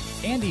repairs?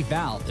 Andy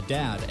Val, the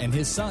dad, and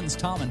his sons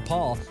Tom and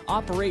Paul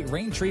operate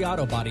Raintree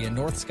Auto Body in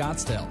North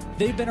Scottsdale.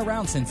 They've been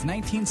around since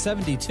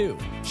 1972.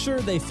 Sure,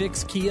 they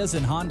fix Kias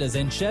and Hondas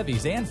and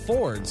Chevys and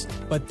Fords,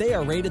 but they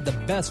are rated the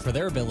best for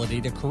their ability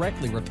to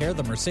correctly repair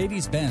the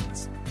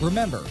Mercedes-Benz.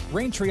 Remember,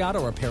 Raintree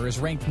Auto Repair is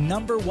ranked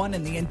 #1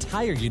 in the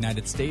entire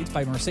United States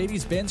by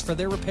Mercedes-Benz for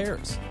their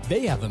repairs.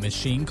 They have a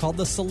machine called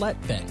the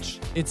Select Bench.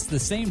 It's the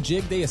same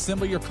jig they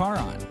assemble your car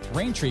on.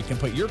 Raintree can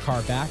put your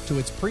car back to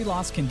its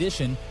pre-loss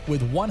condition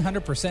with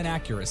 100%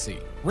 accuracy.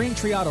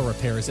 Raintree Auto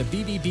Repair is a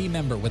BBB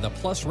member with a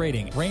plus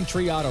rating.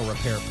 Raintree Auto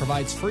Repair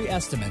provides free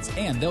estimates,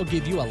 and they'll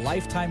give you a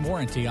lifetime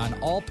warranty on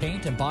all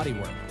paint and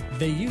bodywork.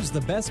 They use the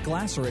best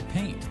Glasurit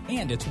paint,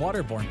 and it's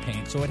waterborne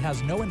paint, so it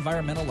has no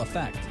environmental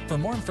effect. For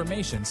more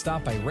information,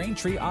 stop by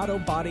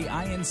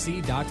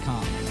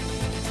RaintreeAutoBodyInc.com.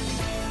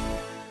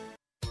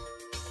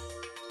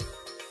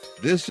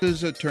 This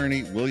is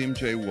attorney William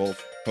J.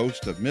 Wolf,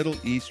 host of Middle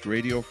East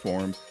Radio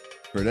Forum,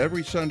 heard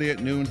every Sunday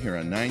at noon here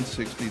on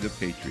 960 The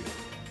Patriot.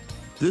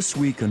 This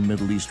week on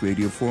Middle East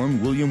Radio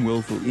Forum, William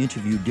Wolf will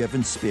interview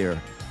Devin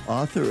Spare,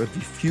 author of The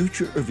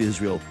Future of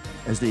Israel,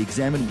 as they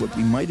examine what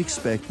we might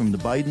expect from the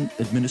Biden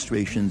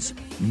administration's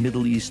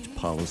Middle East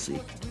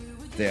policy.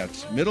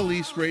 That's Middle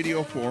East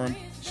Radio Forum,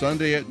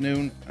 Sunday at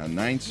noon on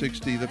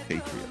 960 The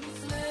Patriot.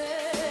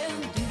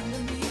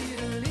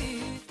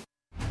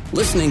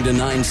 Listening to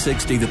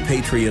 960 The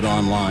Patriot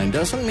online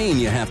doesn't mean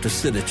you have to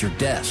sit at your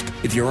desk.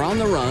 If you're on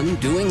the run,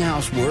 doing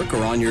housework,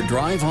 or on your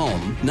drive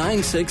home,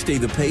 960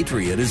 The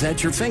Patriot is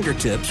at your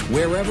fingertips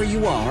wherever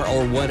you are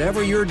or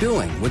whatever you're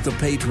doing with the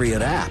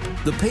Patriot app.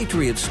 The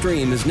Patriot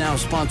Stream is now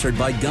sponsored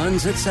by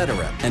Guns Etc.,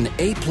 an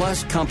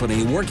A-plus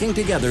company working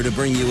together to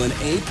bring you an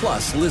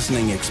A-plus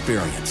listening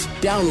experience.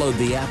 Download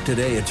the app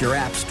today at your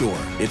app store.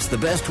 It's the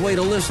best way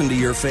to listen to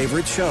your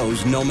favorite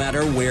shows no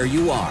matter where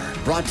you are.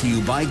 Brought to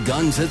you by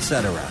Guns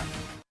Etc.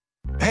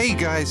 Hey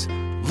guys,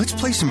 let's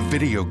play some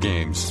video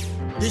games.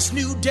 This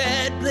new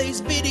dad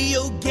plays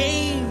video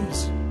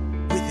games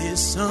with his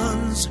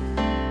sons,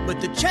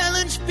 but the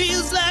challenge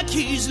feels like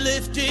he's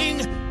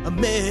lifting a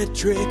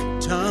metric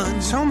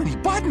ton. So many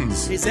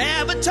buttons. His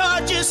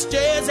avatar just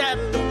stares at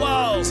the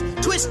walls,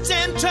 twists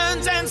and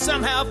turns and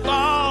somehow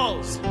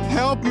falls.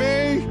 Help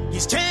me!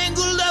 He's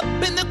tangled up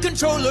in the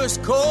controller's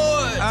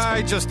cords.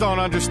 I just don't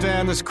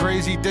understand this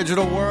crazy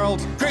digital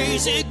world.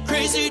 Crazy,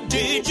 crazy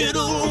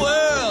digital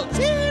world.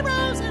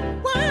 Zeros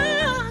and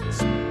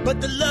ones.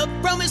 But the love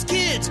from his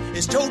kids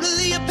is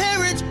totally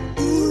apparent.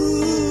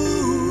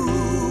 Ooh.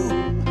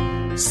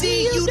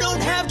 See, you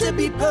don't have to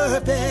be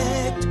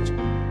perfect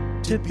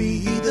to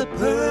be the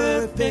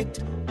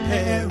perfect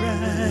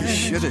parent. You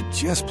should have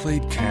just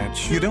played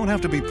catch. You don't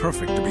have to be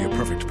perfect to be a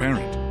perfect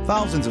parent.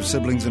 Thousands of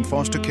siblings in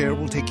foster care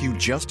will take you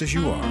just as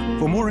you are.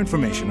 For more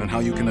information on how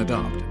you can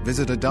adopt,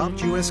 visit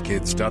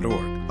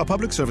adoptuskids.org. A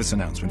public service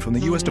announcement from the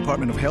U.S.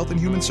 Department of Health and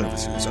Human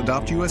Services,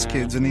 Adopt U.S.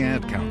 Kids, and the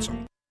Ad Council.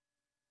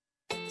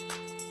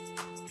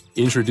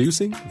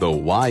 Introducing the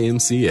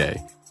YMCA.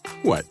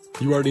 What,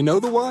 you already know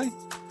the why?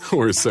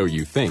 Or so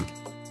you think.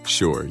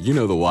 Sure, you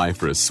know the why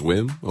for a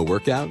swim, a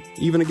workout,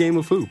 even a game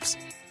of hoops.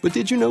 But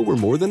did you know we're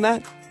more than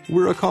that?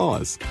 We're a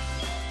cause.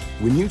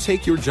 When you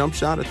take your jump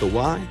shot at the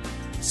why,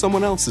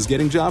 someone else is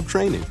getting job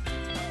training.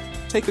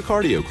 Take a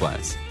cardio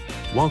class,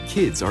 while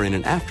kids are in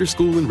an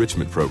after-school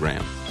enrichment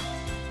program.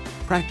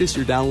 Practice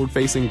your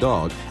downward-facing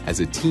dog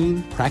as a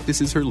teen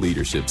practices her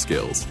leadership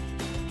skills.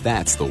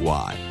 That's the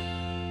why.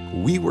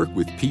 We work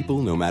with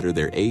people no matter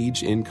their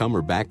age, income,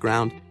 or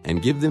background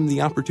and give them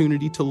the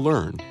opportunity to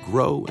learn,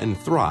 grow, and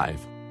thrive,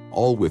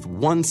 all with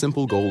one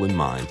simple goal in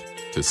mind,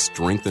 to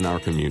strengthen our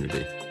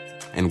community.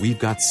 And we've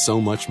got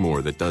so much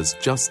more that does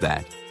just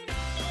that.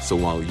 So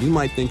while you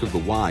might think of the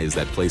Y as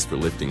that place for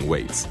lifting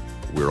weights,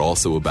 we're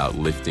also about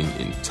lifting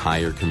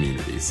entire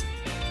communities.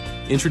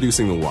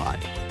 Introducing the Y.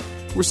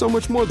 We're so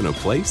much more than a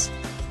place.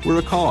 We're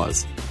a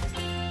cause.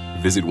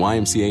 Visit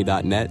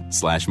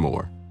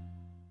ymca.net/more.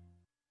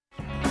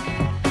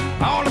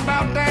 All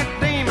about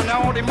that demon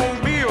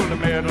automobile, the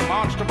metal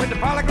monster with the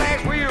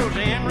polyglass wheels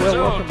and Well,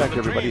 welcome back,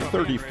 everybody.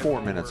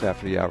 34 minutes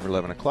after the hour of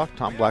 11 o'clock.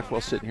 Tom Blackwell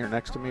sitting here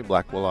next to me,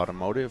 Blackwell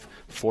Automotive,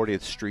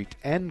 40th Street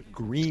and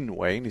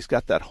Greenway, and he's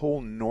got that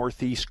whole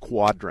northeast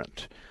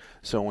quadrant.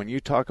 So when you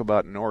talk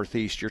about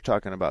Northeast, you're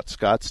talking about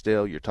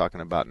Scottsdale, you're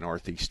talking about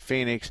Northeast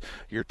Phoenix,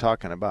 you're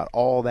talking about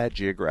all that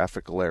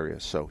geographical area.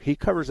 So he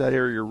covers that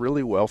area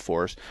really well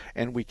for us,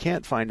 and we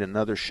can't find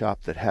another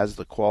shop that has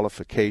the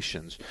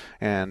qualifications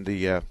and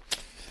the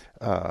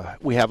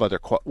we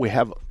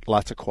have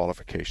lots of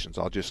qualifications.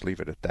 I'll just leave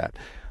it at that.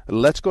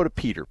 Let's go to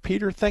Peter.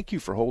 Peter, thank you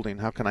for holding.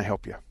 How can I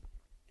help you?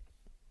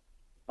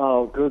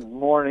 Oh, good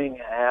morning,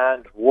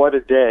 and what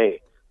a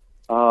day.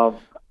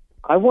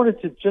 I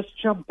wanted to just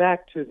jump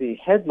back to the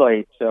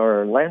headlights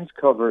or lens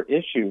cover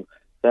issue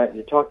that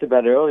you talked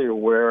about earlier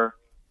where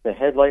the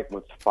headlight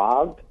was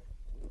fogged.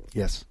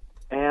 Yes.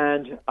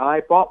 And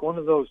I bought one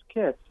of those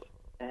kits,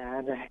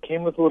 and it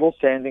came with a little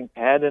sanding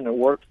pad, and it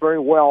worked very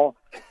well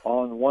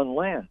on one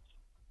lens.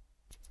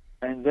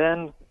 And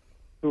then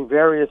through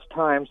various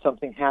times,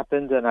 something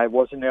happened, and I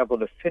wasn't able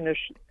to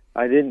finish.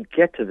 I didn't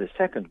get to the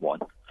second one.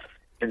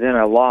 And then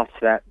I lost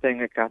that thing.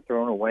 It got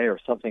thrown away or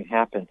something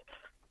happened.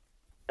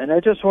 And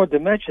I just wanted to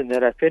mention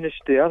that I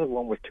finished the other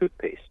one with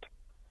toothpaste.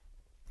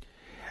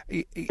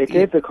 It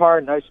gave the car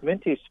a nice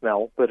minty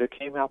smell, but it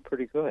came out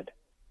pretty good.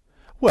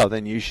 Well,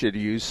 then you should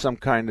use some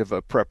kind of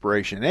a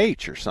preparation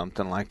H or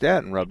something like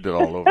that and rubbed it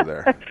all over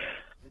there.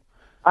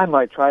 I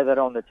might try that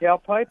on the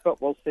tailpipe,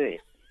 but we'll see.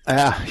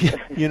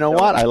 You know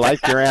what? I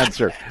like your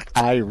answer.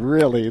 I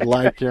really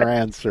like your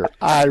answer.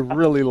 I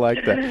really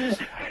like that.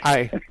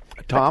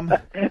 Tom,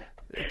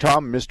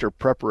 Mr.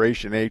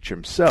 Preparation H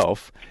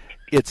himself,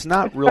 it's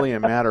not really a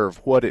matter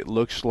of what it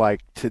looks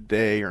like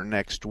today or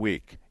next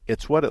week.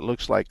 It's what it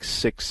looks like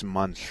 6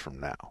 months from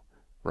now,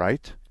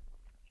 right?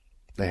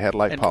 The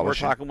headlight polishing. And we're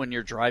talking when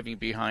you're driving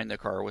behind the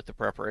car with the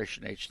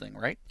Preparation H thing,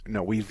 right?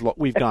 No, we've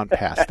gone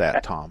past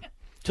that, Tom.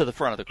 To the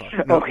front of the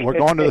car. No, okay. We're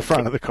going to the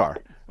front of the car.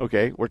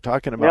 Okay, we're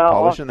talking about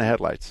polishing the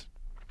headlights.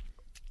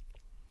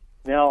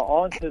 Now,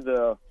 on to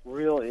the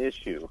real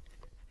issue.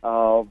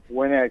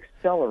 When I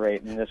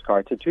accelerate in this car,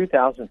 it's a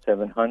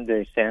 2007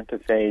 Hyundai Santa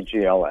Fe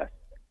GLS.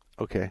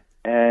 Okay.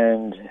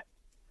 And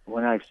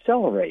when I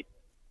accelerate,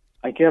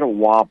 I get a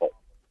wobble.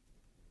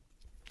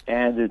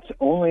 And it's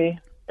only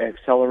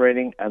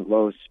accelerating at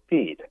low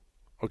speed.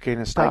 Okay,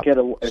 now stop.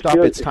 Stop.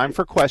 It's time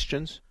for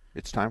questions.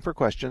 It's time for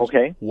questions.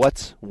 Okay.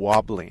 What's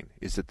wobbling?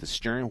 Is it the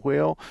steering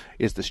wheel?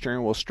 Is the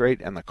steering wheel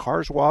straight and the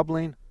car's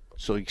wobbling?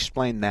 So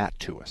explain that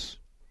to us.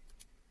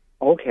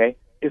 Okay.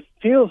 It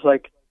feels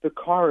like the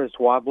car is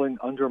wobbling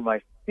under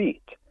my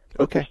feet.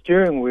 But the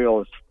steering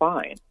wheel is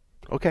fine.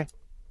 Okay.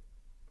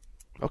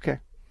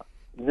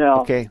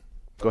 Now, okay,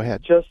 go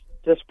ahead. Just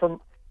from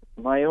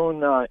my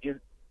own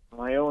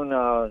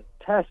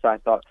test, I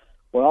thought,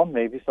 well,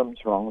 maybe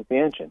something's wrong with the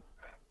engine.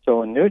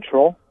 So in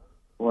neutral,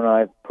 when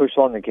I push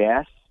on the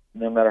gas,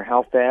 no matter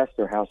how fast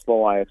or how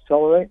slow I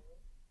accelerate,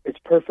 it's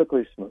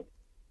perfectly smooth.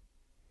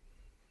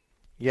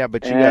 Yeah,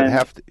 but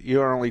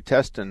you're only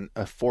testing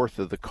a fourth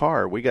of the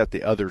car. We got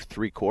the other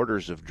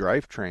 3/4 of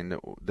drivetrain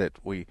that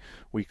we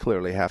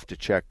clearly have to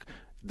check.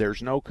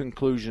 There's no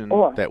conclusion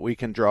that we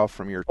can draw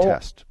from your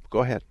test. Go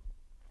ahead.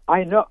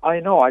 I know.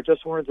 I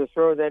just wanted to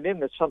throw that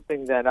in. It's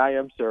something that I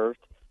observed.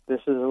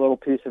 This is a little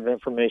piece of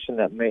information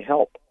that may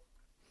help.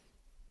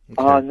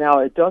 Okay. Now,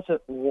 it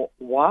doesn't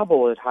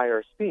wobble at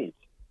higher speeds.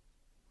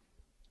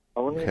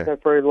 Only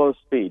at very low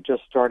speed,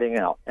 just starting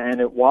out. And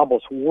it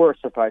wobbles worse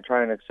if I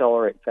try and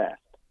accelerate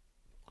fast.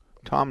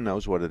 Tom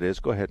knows what it is.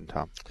 Go ahead,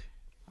 Tom.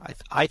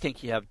 I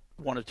think you have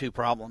one of two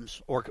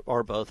problems,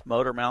 or both,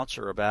 motor mounts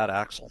or a bad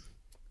axle.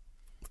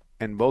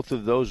 And both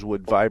of those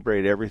would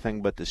vibrate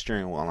everything but the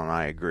steering wheel, and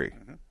I agree.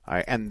 Mm-hmm.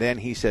 And then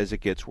he says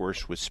it gets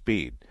worse with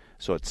speed.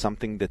 So it's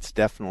something that's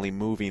definitely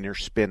moving or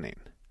spinning.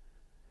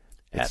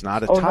 It's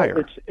not a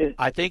tire. No,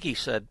 I think he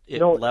said it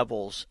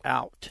levels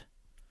out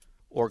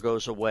or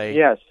goes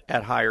away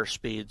at higher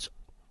speeds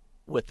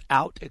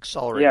without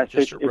accelerating.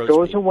 Yes, it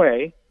goes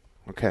away.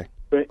 Okay.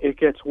 But it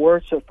gets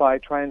worse if I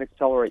try and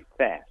accelerate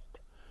fast.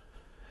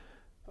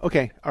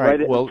 Okay, all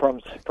right. Well,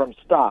 from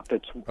stop,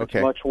 it's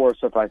much worse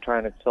if I try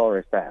and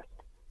accelerate fast.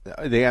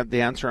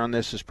 The answer on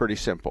this is pretty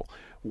simple.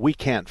 We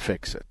can't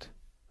fix it.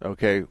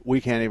 Okay,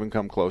 we can't even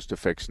come close to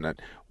fixing it.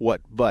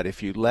 But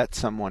if you let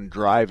someone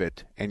drive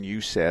it and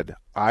you said,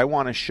 I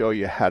want to show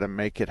you how to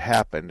make it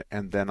happen,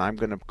 and then I'm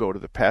going to go to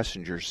the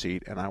passenger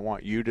seat and I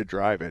want you to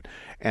drive it,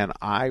 and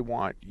I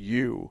want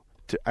you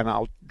to, and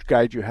I'll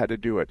guide you how to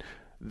do it,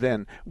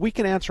 then we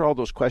can answer all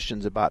those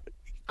questions about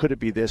could it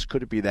be this,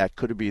 could it be that,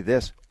 could it be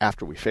this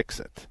after we fix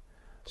it.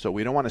 So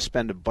we don't want to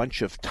spend a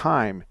bunch of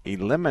time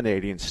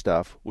eliminating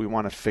stuff. We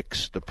want to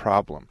fix the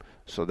problem.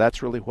 So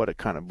that's really what it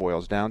kind of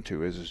boils down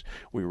to is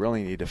we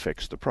really need to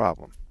fix the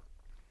problem.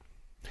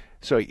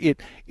 So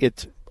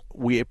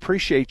we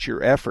appreciate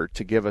your effort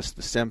to give us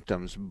the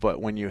symptoms,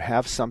 but when you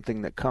have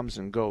something that comes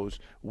and goes,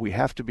 we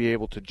have to be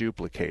able to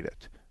duplicate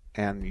it.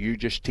 And you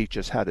just teach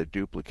us how to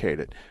duplicate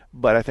it.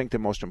 But I think the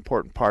most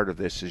important part of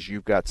this is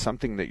you've got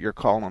something that you're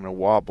calling a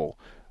wobble,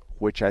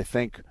 which I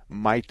think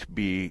might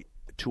be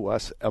to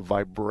us a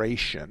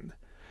vibration.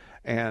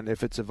 And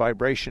if it's a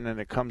vibration and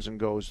it comes and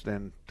goes,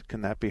 then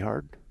can that be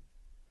hard?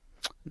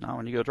 Not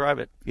when you go drive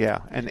it. Yeah,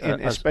 and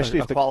especially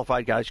if the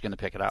qualified guy's going to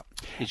pick it up.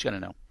 He's going to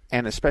know.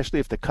 And especially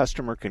if the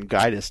customer can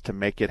guide us to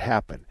make it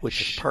happen.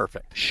 Which is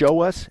perfect.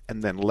 Show us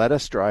and then let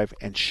us drive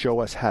and show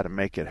us how to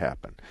make it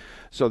happen.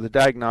 So the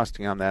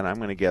diagnostic on that, I'm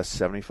going to guess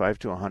 $75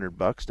 to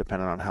 $100,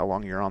 depending on how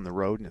long you're on the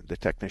road and the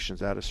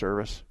technician's out of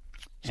service.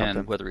 Something.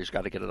 And whether he's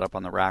got to get it up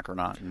on the rack or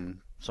not, and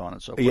so on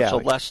and so forth. Yeah. So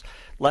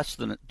less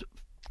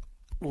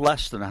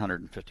than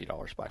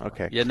 $150 by far.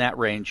 Okay. In that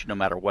range, no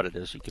matter what it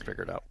is, you can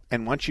figure it out.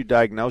 And once you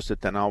diagnose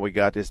it, then all we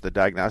got is the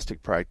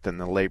diagnostic price and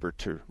the labor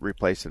to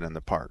replace it in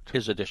the part.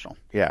 Is additional.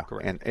 Yeah,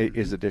 correct. And it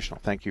is additional.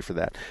 Thank you for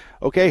that.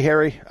 Okay,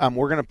 Harry,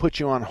 we're going to put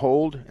you on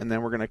hold, and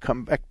then we're going to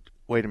come back.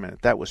 Wait a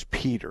minute. That was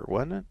Peter,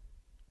 wasn't it?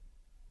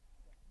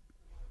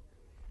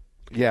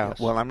 Yeah, yes.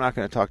 Well, I'm not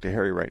going to talk to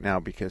Harry right now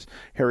because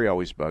Harry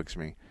always bugs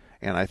me.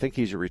 And I think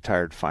he's a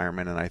retired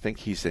fireman, and I think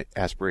he's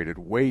aspirated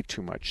way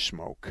too much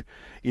smoke.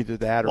 Either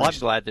that or... Well, I'm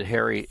glad that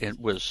Harry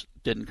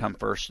didn't come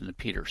first and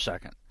Peter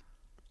second.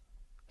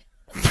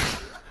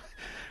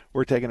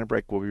 We're taking a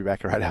break. We'll be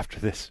back right after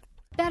this.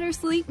 Better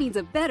sleep means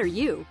a better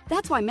you.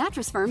 That's why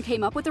Mattress Firm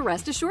came up with the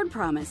Rest Assured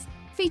Promise,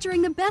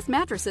 featuring the best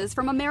mattresses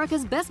from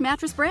America's best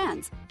mattress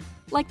brands.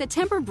 Like the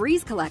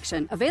Tempur-Breeze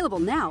collection, available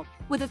now,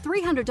 with a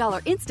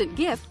 $300 instant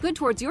gift good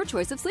towards your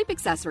choice of sleep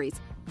accessories.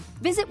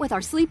 Visit with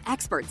our sleep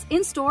experts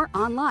in-store,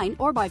 online,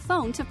 or by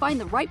phone to find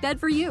the right bed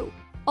for you.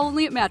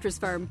 Only at Mattress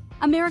Firm,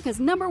 America's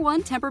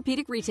 #1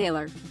 Tempur-Pedic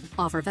retailer.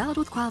 Offer valid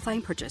with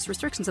qualifying purchase.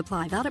 Restrictions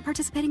apply. Valid at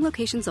participating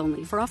locations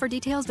only. For offer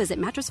details, visit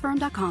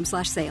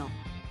mattressfirm.com/sale.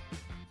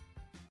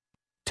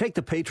 Take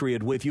the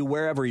Patriot with you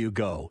wherever you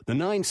go. The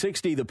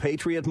 960 The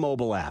Patriot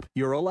mobile app,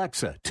 your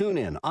Alexa,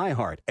 TuneIn,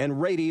 iHeart,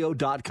 and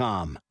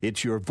radio.com.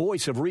 It's your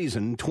voice of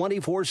reason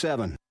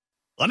 24/7.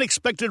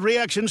 Unexpected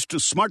reactions to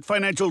smart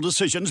financial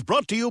decisions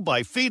brought to you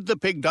by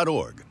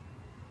feedthepig.org.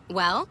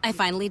 Well, I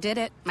finally did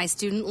it. My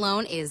student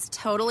loan is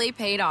totally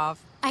paid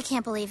off. I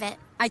can't believe it.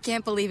 I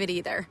can't believe it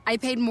either. I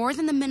paid more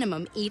than the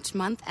minimum each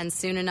month, and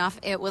soon enough,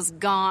 it was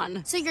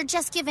gone. So you're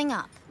just giving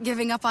up?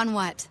 Giving up on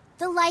what?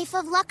 The life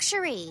of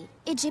luxury.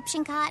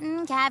 Egyptian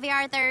cotton,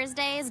 caviar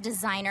Thursdays,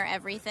 designer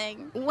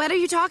everything. What are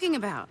you talking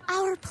about?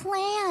 Our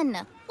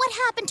plan. What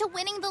happened to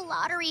winning the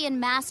lottery and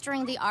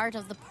mastering the art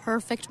of the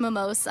perfect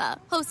mimosa?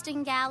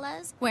 Hosting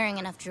galas, wearing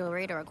enough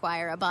jewelry to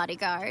require a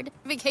bodyguard,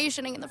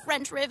 vacationing in the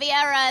French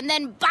Riviera, and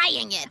then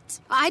buying it.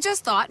 I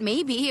just thought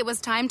maybe it was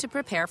time to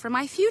prepare for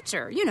my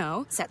future. You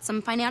know, set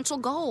some financial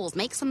goals,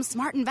 make some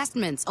smart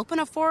investments, open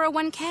a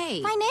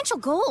 401k. Financial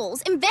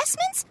goals?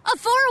 Investments? A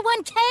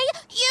 401k?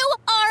 You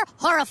are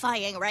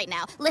horrifying right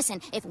now.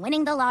 Listen, if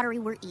winning the lottery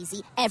were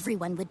easy,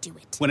 everyone would do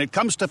it. When it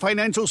comes to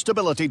financial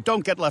stability,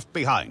 don't get left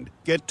behind.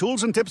 Get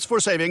tools and tips for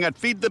saving at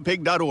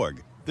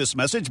feedthepig.org. This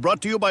message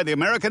brought to you by the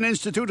American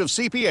Institute of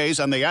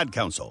CPAs and the Ad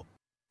Council.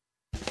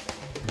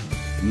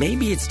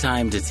 Maybe it's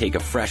time to take a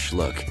fresh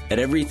look at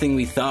everything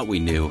we thought we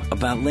knew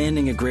about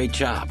landing a great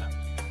job.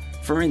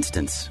 For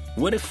instance,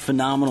 what if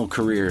phenomenal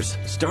careers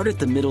start at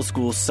the middle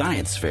school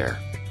science fair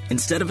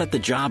instead of at the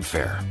job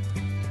fair?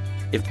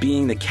 If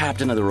being the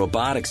captain of the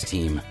robotics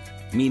team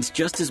means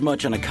just as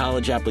much on a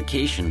college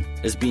application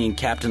as being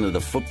captain of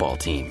the football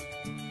team.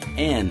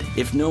 And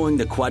if knowing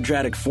the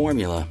quadratic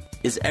formula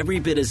is every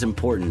bit as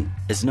important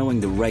as knowing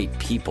the right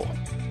people.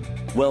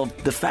 Well,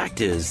 the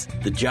fact is,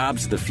 the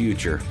jobs of the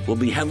future will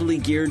be heavily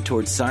geared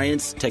towards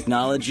science,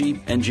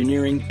 technology,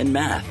 engineering, and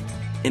math.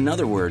 In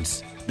other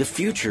words, the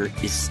future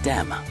is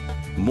STEM.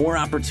 More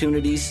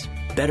opportunities,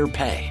 better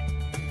pay.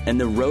 And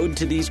the road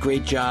to these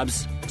great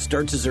jobs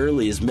starts as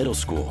early as middle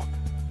school.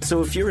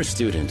 So if you're a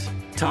student,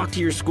 talk to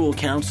your school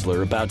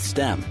counselor about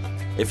STEM.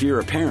 If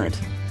you're a parent,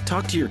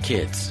 talk to your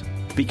kids.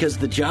 Because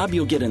the job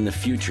you'll get in the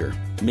future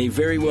may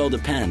very well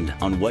depend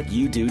on what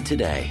you do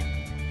today.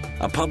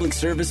 A public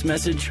service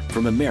message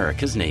from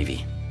America's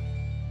Navy.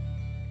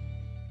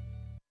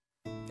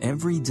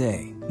 Every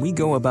day, we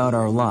go about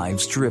our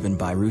lives driven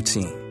by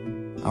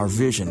routine. Our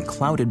vision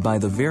clouded by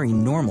the very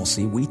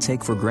normalcy we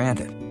take for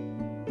granted.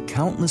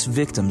 Countless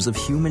victims of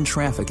human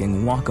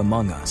trafficking walk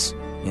among us,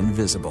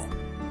 invisible.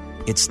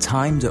 It's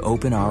time to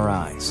open our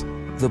eyes.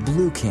 The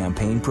Blue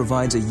Campaign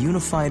provides a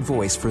unified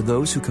voice for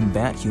those who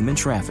combat human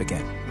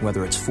trafficking,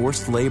 whether it's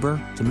forced labor,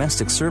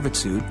 domestic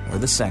servitude, or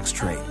the sex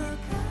trade.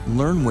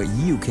 Learn what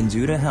you can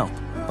do to help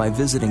by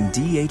visiting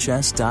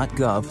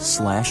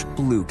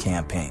dhs.gov/Blue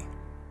Campaign.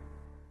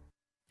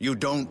 You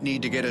don't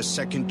need to get a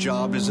second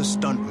job as a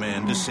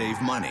stuntman to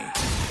save money.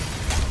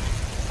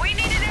 We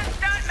need a new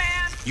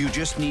stuntman! You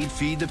just need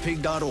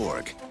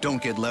feedthepig.org.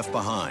 Don't get left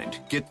behind.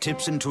 Get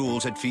tips and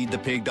tools at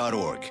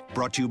feedthepig.org.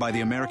 Brought to you by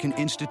the American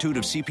Institute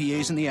of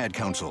CPAs and the Ad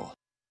Council.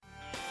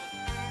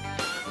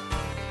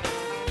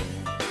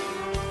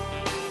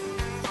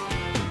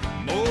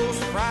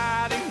 Most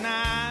Friday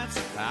nights,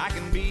 I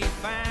can be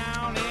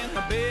found in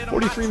the bed of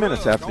 43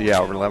 minutes after the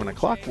hour, 11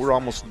 o'clock. We're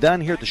almost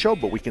done here at the show,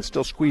 but we can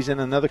still squeeze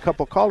in another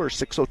couple callers,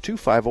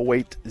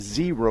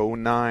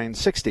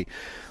 602-508-0960.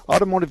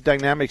 Automotive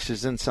Dynamics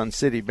is in Sun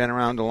City, been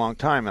around a long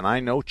time, and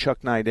I know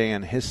Chuck Nide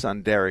and his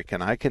son Derek,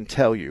 and I can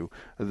tell you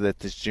that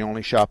this is the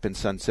only shop in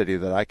Sun City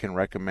that I can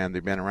recommend.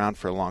 They've been around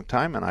for a long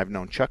time, and I've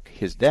known Chuck,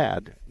 his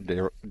dad,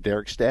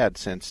 Derek's dad,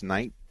 since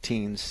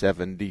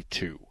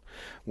 1972.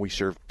 We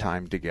served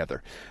time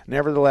together.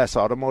 Nevertheless,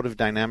 Automotive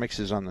Dynamics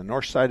is on the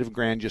north side of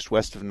Grand, just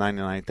west of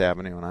 99th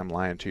Avenue, and I'm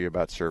lying to you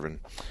about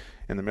serving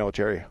in the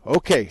military.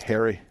 Okay,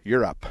 Harry,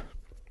 you're up.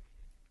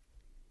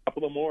 Top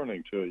of the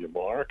morning to you,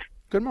 Mark.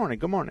 Good morning.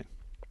 Good morning.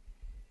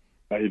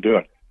 How you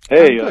doing?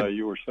 Hey,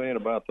 you were saying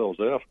about those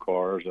F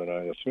cars, and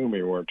I assume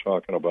you weren't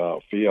talking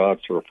about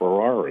Fiats or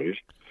Ferraris.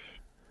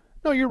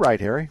 No, you're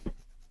right, Harry.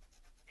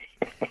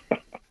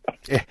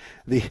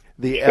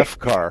 the F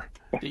car.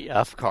 The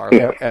F car.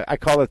 Yeah, I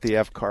call it the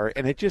F car,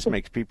 and it just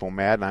makes people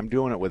mad, and I'm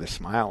doing it with a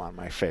smile on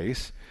my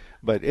face.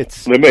 But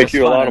they make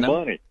you a lot of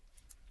money.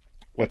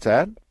 What's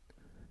that,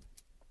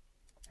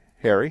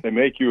 Harry? They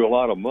make you a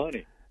lot of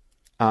money.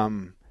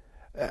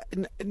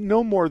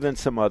 No more than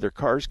some other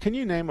cars. Can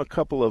you name a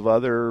couple of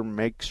other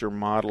makes or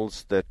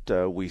models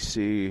that we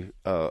see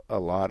a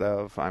lot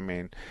of? I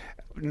mean,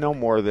 no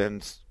more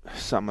than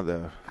some of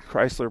the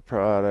Chrysler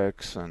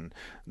products, and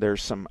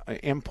there's some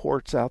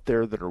imports out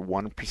there that are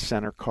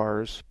 1%er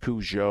cars,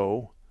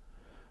 Peugeot.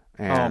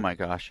 Oh my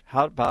gosh!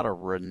 How about a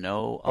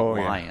Renault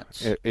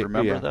Alliance? Yeah.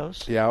 Remember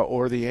those? Yeah,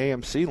 or the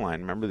AMC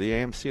line. Remember the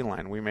AMC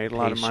line? We made a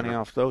lot of money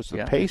off those.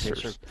 The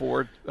Pacers. Pacer,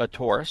 Ford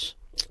Taurus.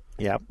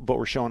 Yeah, but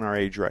we're showing our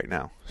age right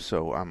now,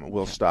 so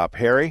we'll stop.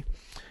 Harry,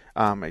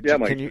 Mike.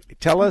 Can you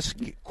tell us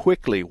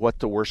quickly what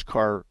the worst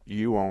car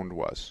you owned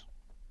was?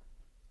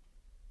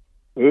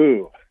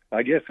 Ooh,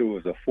 I guess it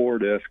was a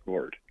Ford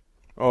Escort.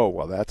 Oh,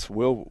 well,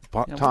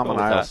 Tom and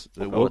I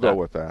will go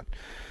with that.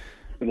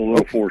 And a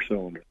little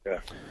four-cylinder, yeah.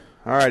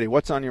 All righty,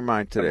 what's on your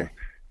mind today?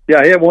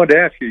 Yeah, I wanted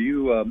to ask you.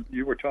 You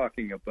were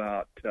talking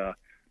about a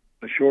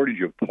shortage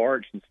of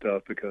parts and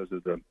stuff because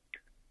of the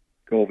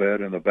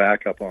COVID and the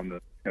backup on the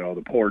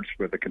ports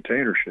for the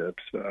container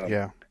ships.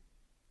 Yeah.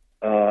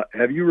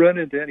 Have you run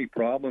into any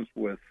problems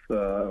with,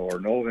 or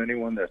know of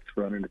anyone that's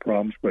run into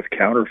problems with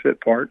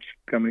counterfeit parts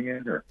coming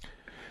in, or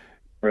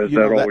has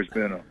that always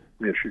been an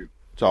issue?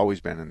 It's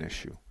always been an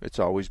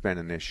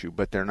issue.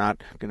 But they're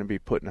not going to be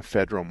put in a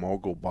Federal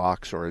Mogul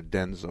box or a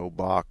Denso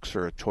box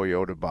or a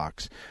Toyota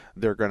box.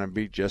 They're going to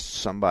be just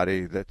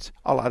somebody that's,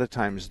 a lot of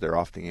times they're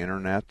off the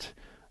internet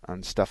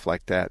and stuff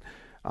like that.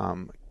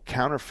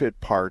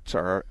 Counterfeit parts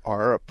are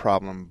a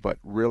problem, but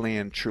really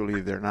and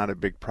truly they're not a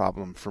big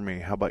problem for me.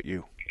 How about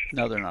you?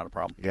 No, they're not a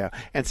problem. Yeah,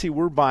 and see,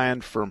 we're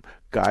buying from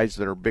guys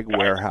that are big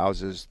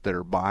warehouses that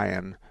are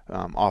buying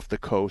off the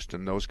coast,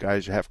 and those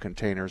guys have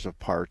containers of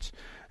parts.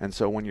 And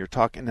so when you're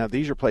talking, now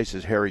these are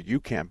places, Harry, you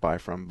can't buy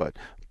from, but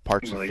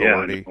Parts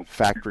Authority,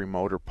 Factory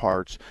Motor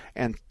Parts,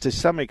 and to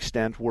some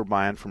extent we're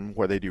buying from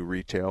where they do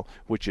retail,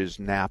 which is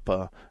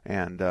Napa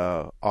and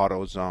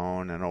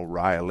AutoZone and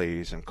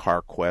O'Reilly's and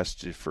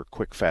CarQuest for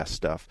quick, fast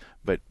stuff.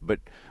 But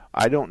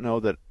I don't know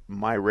that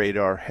my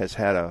radar has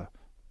had a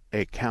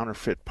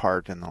counterfeit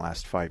part in the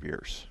last 5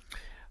 years.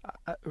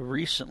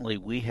 Recently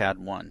we had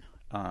one,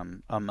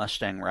 a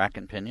Mustang rack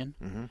and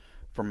pinion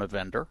from a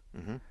vendor.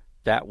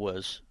 That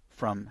was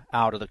from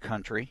out of the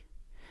country,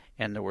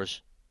 and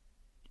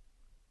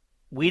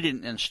we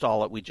didn't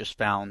install it. We just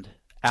found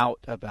out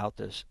about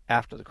this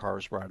after the car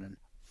was brought in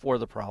for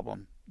the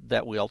problem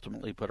that we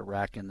ultimately put a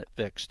rack in that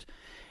fixed.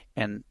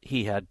 And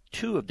he had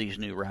two of these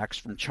new racks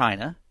from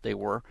China.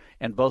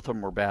 And both of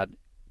them were bad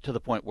to the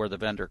point where the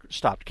vendor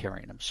stopped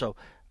carrying them. So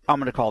I'm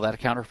going to call that a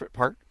counterfeit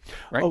part,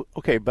 right? Oh,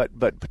 okay, but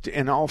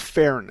in all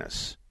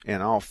fairness,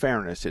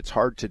 it's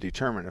hard to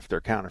determine if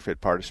they're counterfeit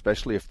part,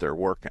 especially if they're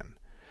working.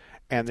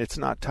 And it's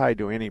not tied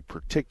to any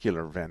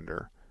particular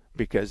vendor,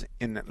 because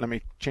let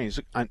me change.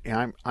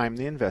 I'm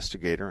the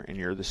investigator and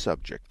you're the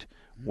subject.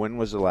 When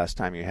was the last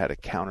time you had a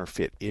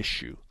counterfeit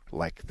issue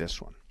like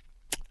this one?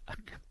 I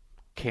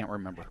can't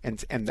remember.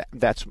 And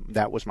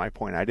that was my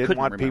point. I didn't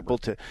want people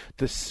to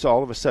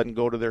all of a sudden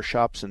go to their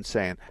shops and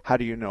saying, how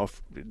do you know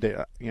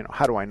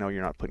how do I know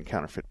you're not putting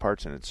counterfeit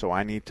parts in it? So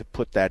I need to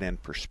put that in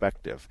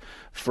perspective.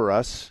 For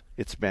us,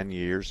 it's been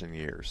years and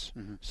years.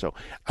 So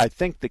I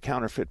think the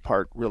counterfeit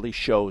part really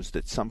shows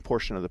that some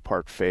portion of the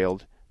part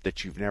failed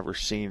that you've never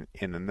seen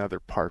in another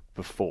part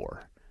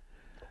before.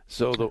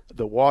 So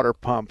the water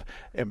pump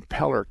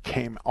impeller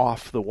came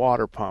off the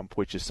water pump,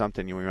 which is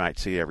something we might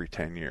see every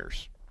 10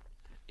 years.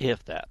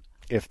 If that.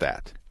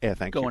 Yeah,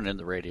 thank you. Going in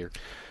the radiator.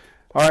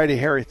 All righty,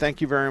 Harry, thank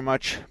you very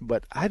much.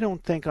 But I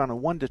don't think on a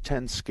 1 to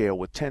 10 scale,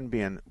 with 10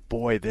 being,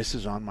 boy, this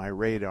is on my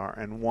radar,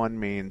 and 1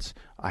 means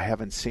I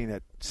haven't seen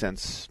it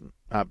since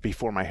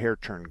before my hair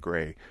turned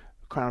gray,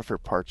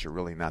 counterfeit parts are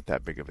really not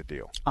that big of a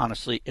deal.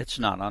 Honestly, it's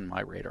not on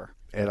my radar.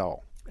 At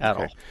all. At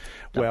all.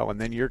 Well,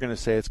 and then you're going to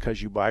say it's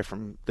because you buy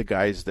from the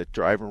guys that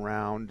drive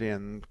around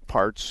in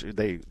parts.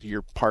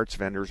 Your parts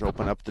vendors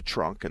open up the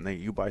trunk and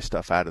you buy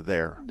stuff out of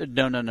there.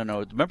 No.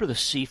 Remember the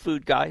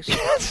seafood guys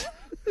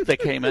that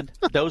came in?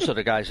 Those are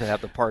the guys that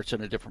have the parts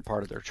in a different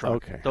part of their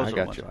trunk. Okay, Those I are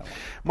got the ones you. I want.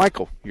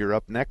 Michael, you're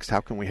up next.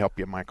 How can we help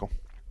you, Michael?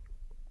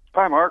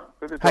 Hi, Mark.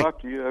 Good to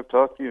talk to you. I've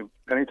talked to you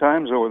many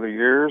times over the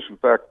years. In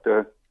fact,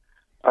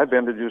 I've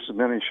been to just as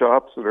many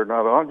shops that are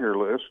not on your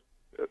list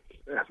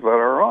that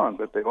are on,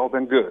 but they've all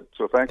been good.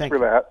 So thanks for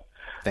that.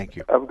 Thank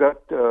you. I've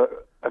got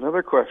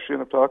another question.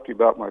 I've talked to you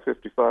about my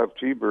 55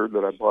 T-Bird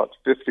that I bought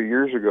 50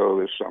 years ago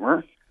this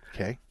summer.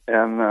 Okay.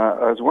 And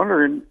I was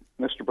wondering,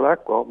 Mr.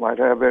 Blackwell might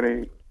have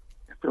any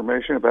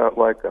information about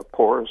like a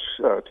porous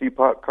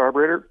teapot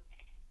carburetor.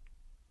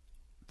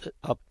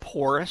 A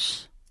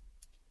porous?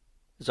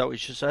 Is that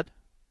what you said?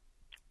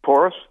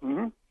 Porous?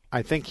 Mm-hmm.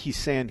 I think he's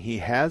saying he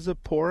has a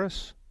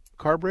porous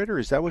carburetor.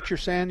 Is that what you're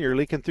saying? You're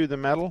leaking through the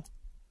metal?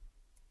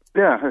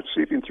 Yeah, it's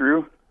seeping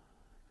through.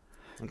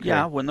 Okay.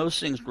 Yeah, when those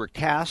things were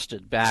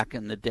casted back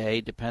in the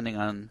day, depending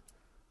on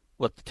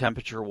what the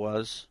temperature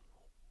was,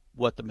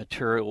 what the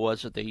material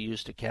was that they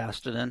used to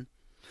cast it in.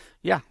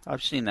 Yeah,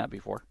 I've seen that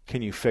before.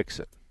 Can you fix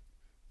it?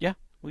 Yeah,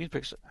 we can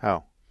fix it.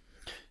 How?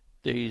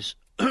 There's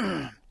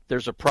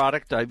a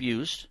product I've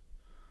used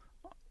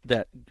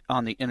that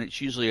and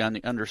it's usually on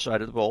the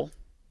underside of the bowl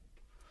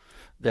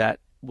that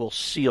will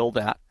seal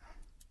that.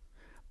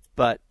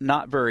 But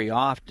not very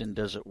often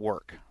does it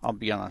work. I'll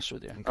be honest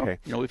with you. Okay.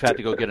 We've had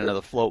to go get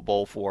another float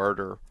bowl for it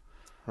or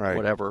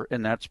whatever,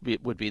 and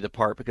would be the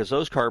part because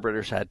those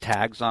carburetors had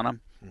tags on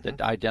them that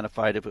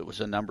identified if it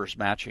was a numbers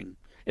matching.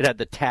 It had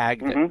the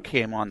tag that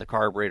came on the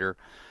carburetor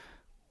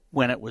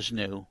when it was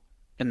new,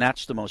 and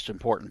that's the most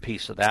important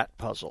piece of that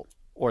puzzle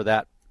or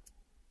that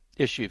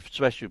issue,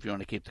 especially if you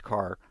want to keep the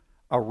car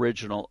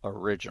original.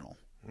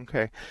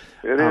 Okay.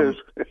 It is.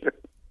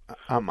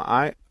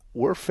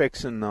 We're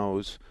fixing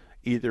those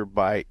either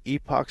by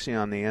epoxy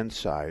on the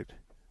inside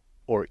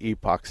or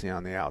epoxy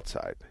on the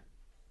outside.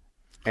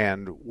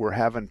 And we're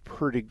having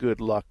pretty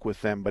good luck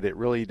with them, but it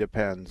really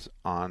depends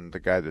on the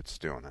guy that's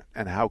doing it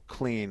and how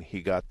clean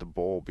he got the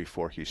bowl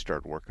before he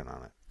started working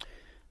on it.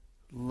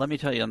 Let me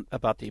tell you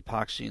about the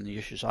epoxy and the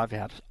issues I've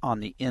had on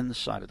the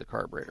inside of the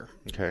carburetor.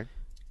 Okay.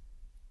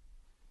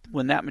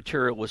 When that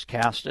material was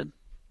casted,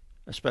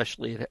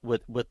 especially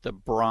with the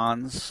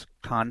bronze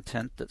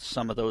content that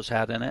some of those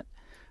had in it,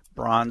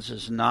 bronze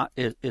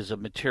is a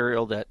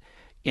material that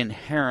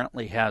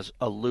inherently has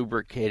a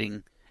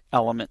lubricating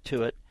element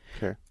to it.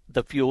 Okay.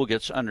 The fuel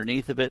gets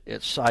underneath of it,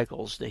 it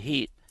cycles the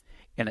heat,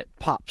 and it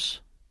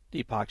pops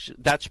the epoxy.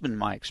 That's been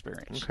my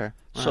experience. Okay.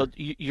 So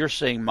you're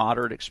saying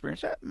moderate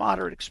experience?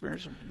 Moderate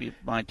experience would be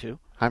mine too.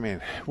 I mean,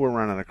 we're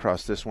running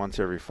across this once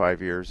every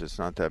 5 years. It's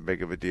not that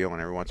big of a deal,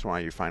 and every once in a while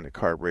you find a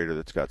carburetor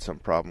that's got some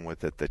problem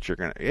with it that you're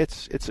gonna.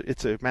 It's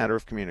a matter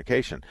of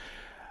communication.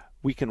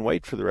 We can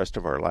wait for the rest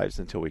of our lives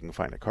until we can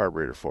find a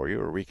carburetor for you,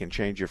 or we can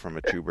change you from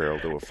a 2-barrel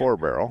to a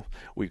 4-barrel.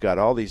 We've got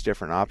all these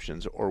different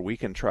options, or we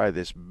can try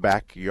this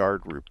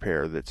backyard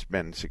repair that's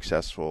been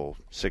successful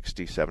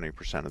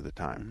 60-70% of the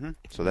time. Mm-hmm.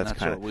 So that's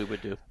kind of what we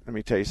would do. Let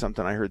me tell you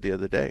something I heard the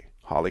other day.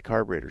 Holley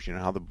carburetors, you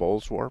know how the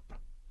bowls warp?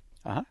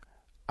 Uh-huh.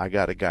 I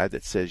got a guy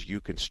that says you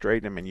can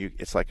straighten them, and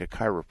it's like a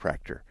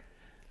chiropractor.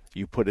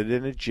 You put it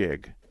in a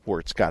jig where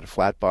it's got a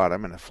flat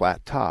bottom and a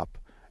flat top,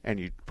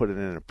 and you put it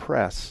in a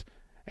press,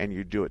 and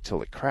you do it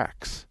till it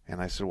cracks. And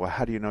I said, well,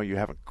 how do you know you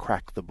haven't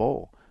cracked the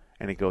bowl?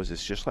 And he goes,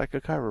 it's just like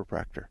a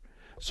chiropractor.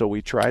 So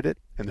we tried it,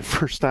 and the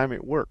first time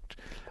it worked.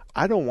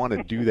 I don't want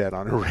to do that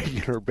on a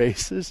regular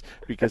basis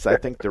because I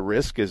think the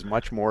risk is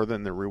much more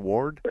than the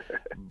reward.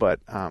 But,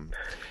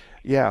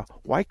 yeah,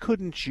 why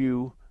couldn't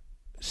you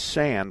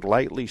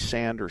lightly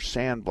sand or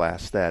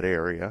sandblast that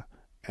area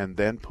and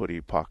then put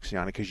epoxy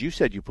on it? Because you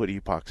said you put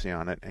epoxy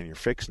on it and you're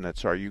fixing it.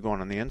 So are you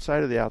going on the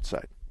inside or the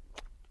outside?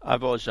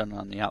 I've always done it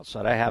on the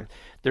outside. I have.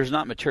 There's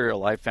not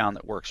material I've found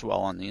that works well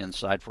on the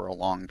inside for a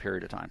long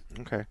period of time.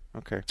 Okay.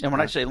 And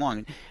when I say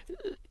long,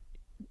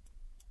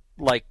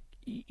 like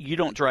you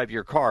don't drive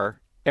your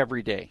car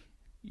every day,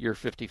 your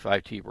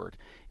 55 T-Bird.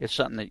 It's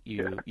something that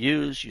you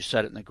use, you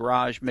set it in the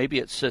garage. Maybe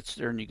it sits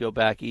there and you go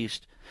back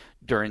east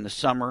during the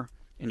summer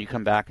and you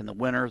come back in the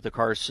winter. The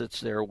car sits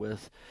there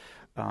with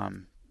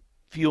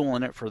fuel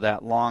in it for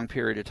that long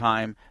period of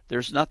time.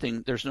 There's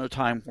no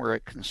time where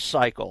it can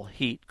cycle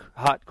heat,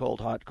 hot,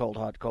 cold, hot, cold,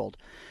 hot, cold.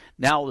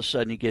 Now all of a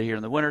sudden you get here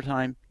in the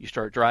wintertime, you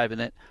start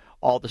driving it,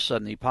 all of a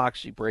sudden the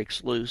epoxy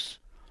breaks loose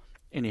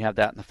and you have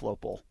that in the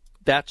float bowl.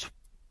 That's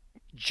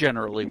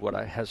generally what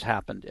has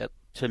happened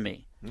to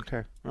me.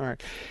 Okay. All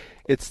right.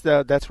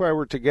 That's why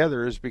we're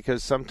together, is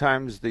because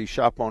sometimes the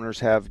shop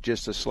owners have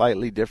just a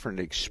slightly different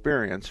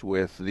experience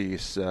with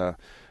these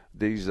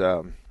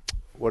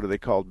what are they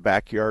called,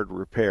 backyard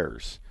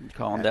repairs. We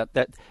call them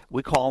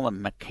we call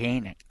them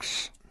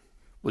mechanics.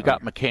 We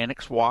got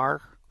mechanics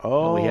wire.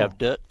 Oh, and we have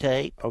duct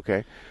tape.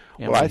 Okay.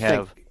 Well, I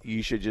think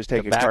you should just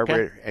take a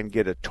carburetor and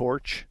get a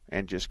torch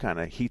and just kind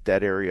of heat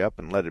that area up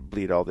and let it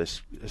bleed all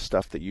this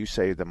stuff that you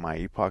say that my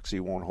epoxy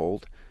won't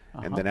hold.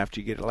 And then after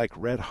you get it like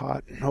red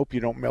hot, hope you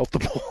don't melt the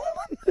bowl.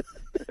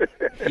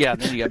 Yeah,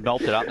 and then you got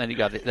melted out, and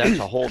then that's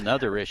a whole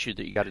nother issue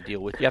that you got to deal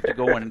with. You have to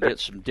go in and get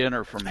some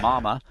dinner from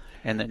Mama,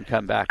 and then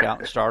come back out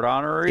and start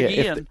on her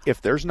again.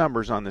 If there's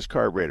numbers on this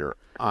carburetor,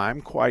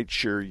 I'm quite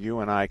sure you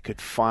and I could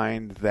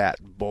find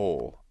that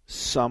bowl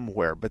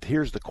somewhere. But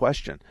here's the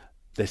question: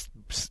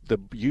 the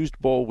used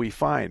bowl we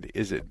find,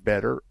 is it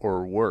better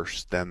or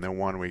worse than the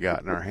one we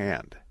got in our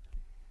hand?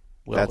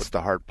 Well, that's the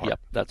hard part. Yep,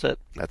 that's it.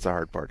 That's the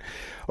hard part.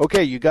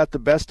 Okay, you got the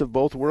best of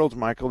both worlds,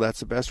 Michael. That's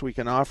the best we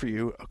can offer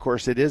you. Of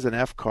course, it is an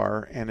F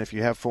car, and if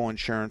you have full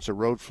insurance, a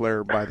road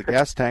flare by the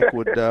gas tank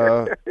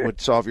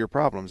would solve your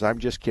problems. I'm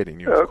just kidding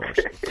you, of course.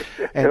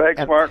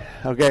 Thanks, Mark.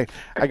 Okay,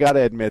 I got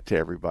to admit to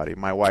everybody,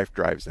 my wife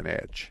drives an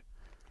Edge,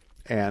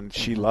 and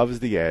she loves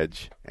the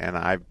Edge,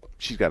 and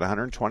she's got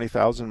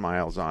 120,000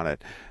 miles on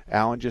it.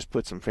 Alan just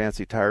put some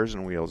fancy tires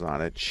and wheels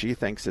on it. She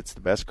thinks it's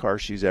the best car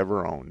she's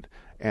ever owned.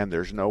 And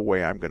there's no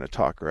way I'm going to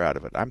talk her out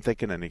of it. I'm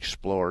thinking an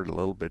Explorer a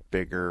little bit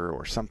bigger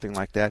or something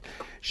like that.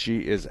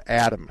 She is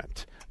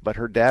adamant. But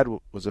her dad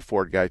was a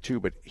Ford guy too,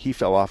 but he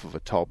fell off of a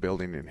tall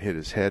building and hit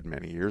his head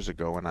many years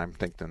ago, and I'm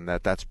thinking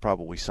that's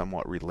probably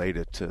somewhat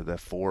related to the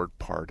Ford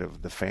part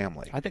of the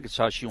family. I think it's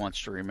how she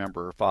wants to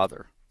remember her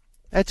father.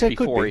 That's it.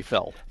 Before he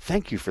fell.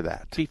 Thank you for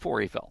that. Before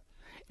he fell.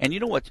 And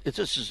you know what?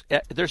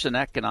 There's an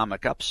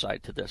economic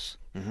upside to this.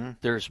 Mm-hmm.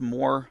 There's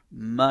more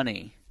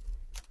money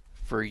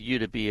for you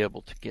to be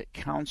able to get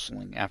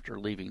counseling after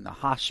leaving the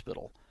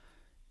hospital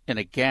in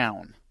a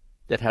gown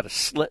that had a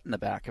slit in the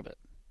back of it.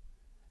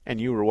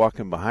 And you were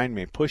walking behind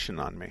me, pushing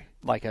on me.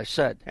 Like I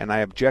said. And I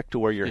object to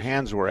where your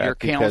hands were at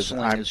because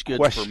I'm is good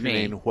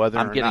questioning for me. whether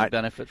I'm or getting not...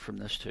 benefit from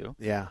this too.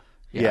 Yeah,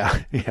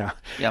 Yeah,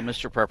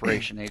 Mr.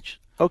 Preparation H.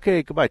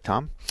 Okay, goodbye,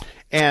 Tom.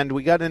 And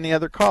we got any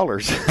other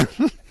callers?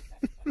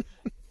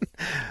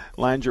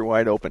 Lines are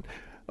wide open.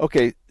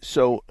 Okay,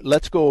 so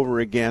let's go over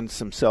again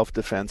some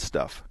self-defense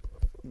stuff.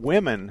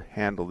 Women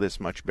handle this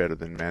much better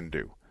than men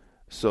do.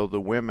 So the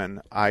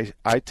women, I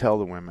tell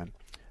the women,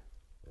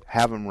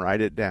 have them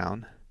write it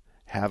down,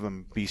 have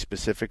them be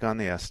specific on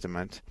the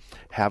estimate,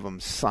 have them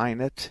sign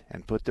it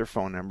and put their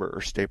phone number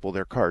or staple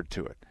their card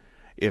to it.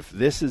 If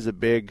this is a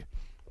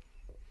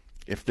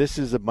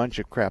bunch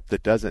of crap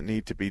that doesn't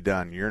need to be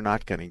done, you're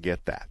not going to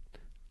get that.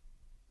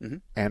 Mm-hmm.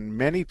 And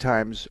many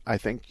times, I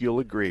think you'll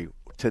agree,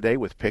 today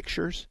with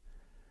pictures,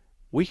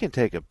 we can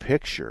take a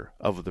picture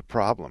of the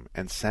problem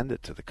and send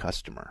it to the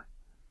customer.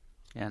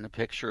 And the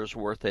picture is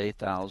worth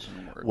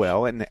 8,000 words.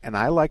 Well, and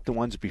I like the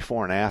ones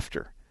before and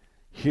after.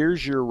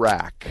 Here's your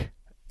rack,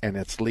 and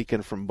it's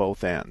leaking from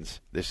both ends.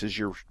 This is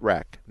your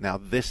rack. Now,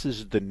 this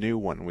is the new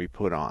one we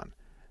put on.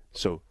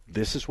 So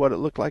this is what it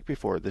looked like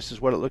before. This is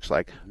what it looks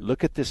like.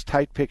 Look at this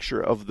tight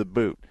picture of the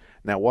boot.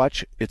 Now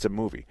watch, it's a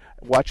movie.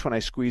 Watch when I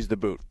squeeze the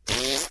boot.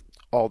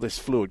 All this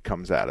fluid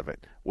comes out of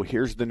it. Well,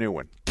 here's the new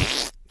one.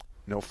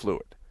 No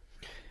fluid.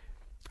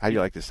 How do you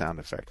like the sound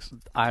effects?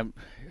 I'm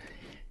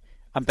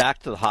back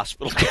to the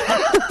hospital.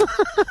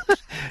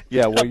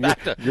 Yeah, well,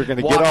 you're going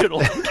to get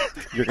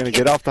off. You're going to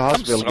get off the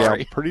hospital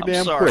gown pretty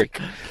damn quick.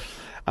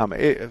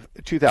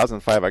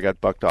 2005, I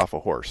got bucked off a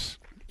horse,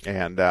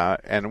 and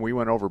we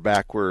went over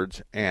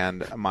backwards,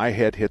 and my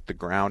head hit the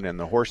ground, and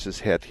the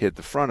horse's head hit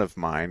the front of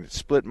mine,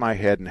 split my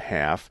head in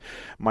half.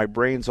 My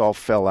brains all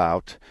fell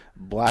out.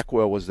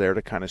 Blackwell was there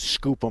to kind of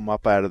scoop them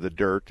up out of the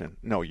dirt, and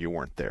no, you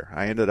weren't there.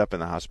 I ended up in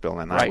the hospital,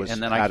 and I was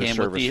out of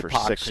service for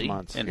 6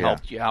 months. And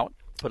helped you out,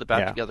 put it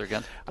back together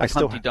again.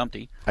 Humpty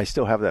Dumpty. I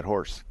still have that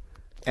horse.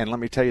 And let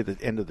me tell you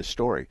the end of the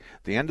story.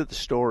 The end of the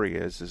story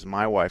is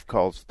my wife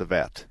calls the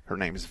vet. Her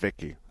name's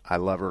Vicky. I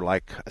love her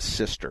like a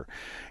sister.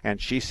 And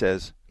she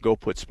says, go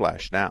put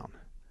Splash down.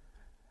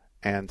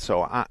 And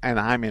so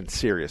I'm in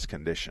serious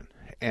condition.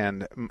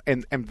 And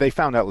they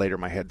found out later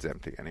my head's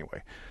empty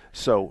anyway.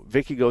 So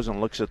Vicky goes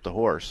and looks at the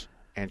horse,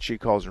 and she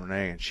calls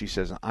Renee, and she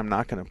says, I'm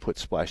not going to put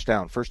Splash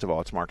down. First of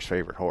all, it's Mark's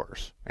favorite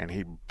horse. And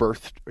he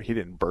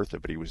didn't birth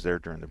it, but he was there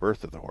during the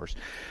birth of the horse.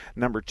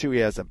 Number two,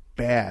 he has a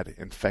bad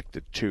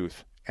infected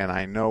tooth. And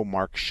I know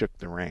Mark shook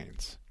the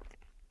reins.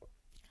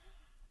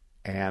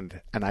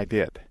 And I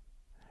did.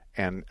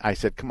 And I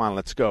said, come on,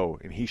 let's go.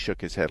 And he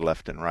shook his head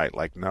left and right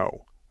like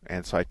no.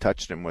 And so I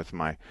touched him with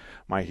my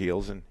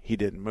heels, and he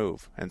didn't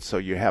move. And so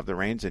you have the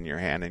reins in your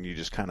hand, and you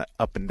just kind of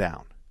up and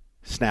down,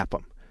 snap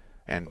them.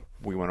 And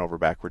we went over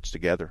backwards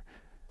together.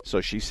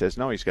 So she says,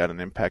 no, he's got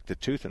an impacted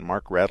tooth. And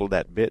Mark rattled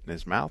that bit in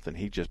his mouth, and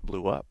he just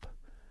blew up.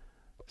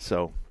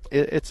 So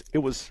it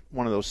was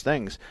one of those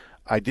things.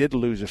 I did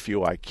lose a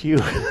few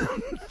IQ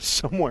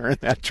somewhere in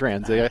that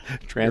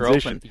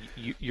transition.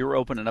 You're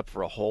opening up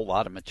for a whole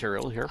lot of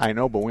material here. I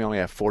know, but we only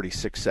have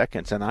 46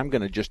 seconds, and I'm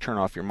going to just turn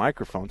off your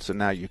microphone, so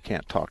now you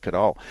can't talk at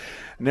all.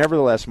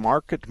 Nevertheless,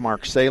 mark at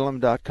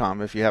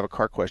marksalem.com. If you have a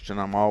car question,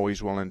 I'm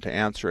always willing to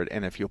answer it.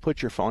 And if you'll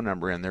put your phone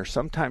number in there,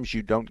 sometimes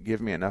you don't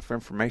give me enough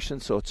information,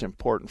 so it's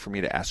important for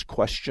me to ask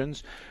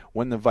questions.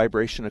 When the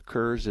vibration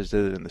occurs, is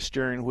it in the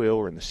steering wheel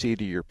or in the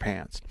seat of your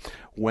pants?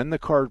 When the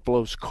car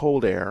blows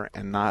cold air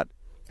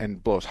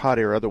and blows hot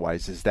air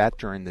otherwise, is that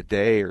during the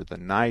day or the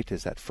night?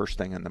 Is that first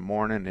thing in the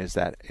morning? Is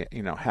that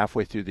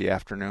halfway through the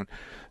afternoon?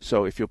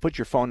 So if you'll put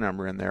your phone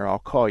number in there, I'll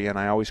call you, and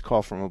I always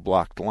call from a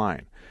blocked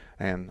line.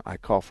 And I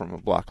call from a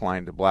block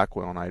line to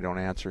Blackwell, and I don't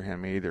answer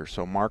him either.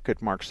 So mark at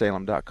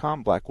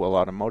marksalem.com, Blackwell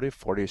Automotive,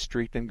 40th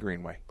Street and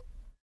Greenway.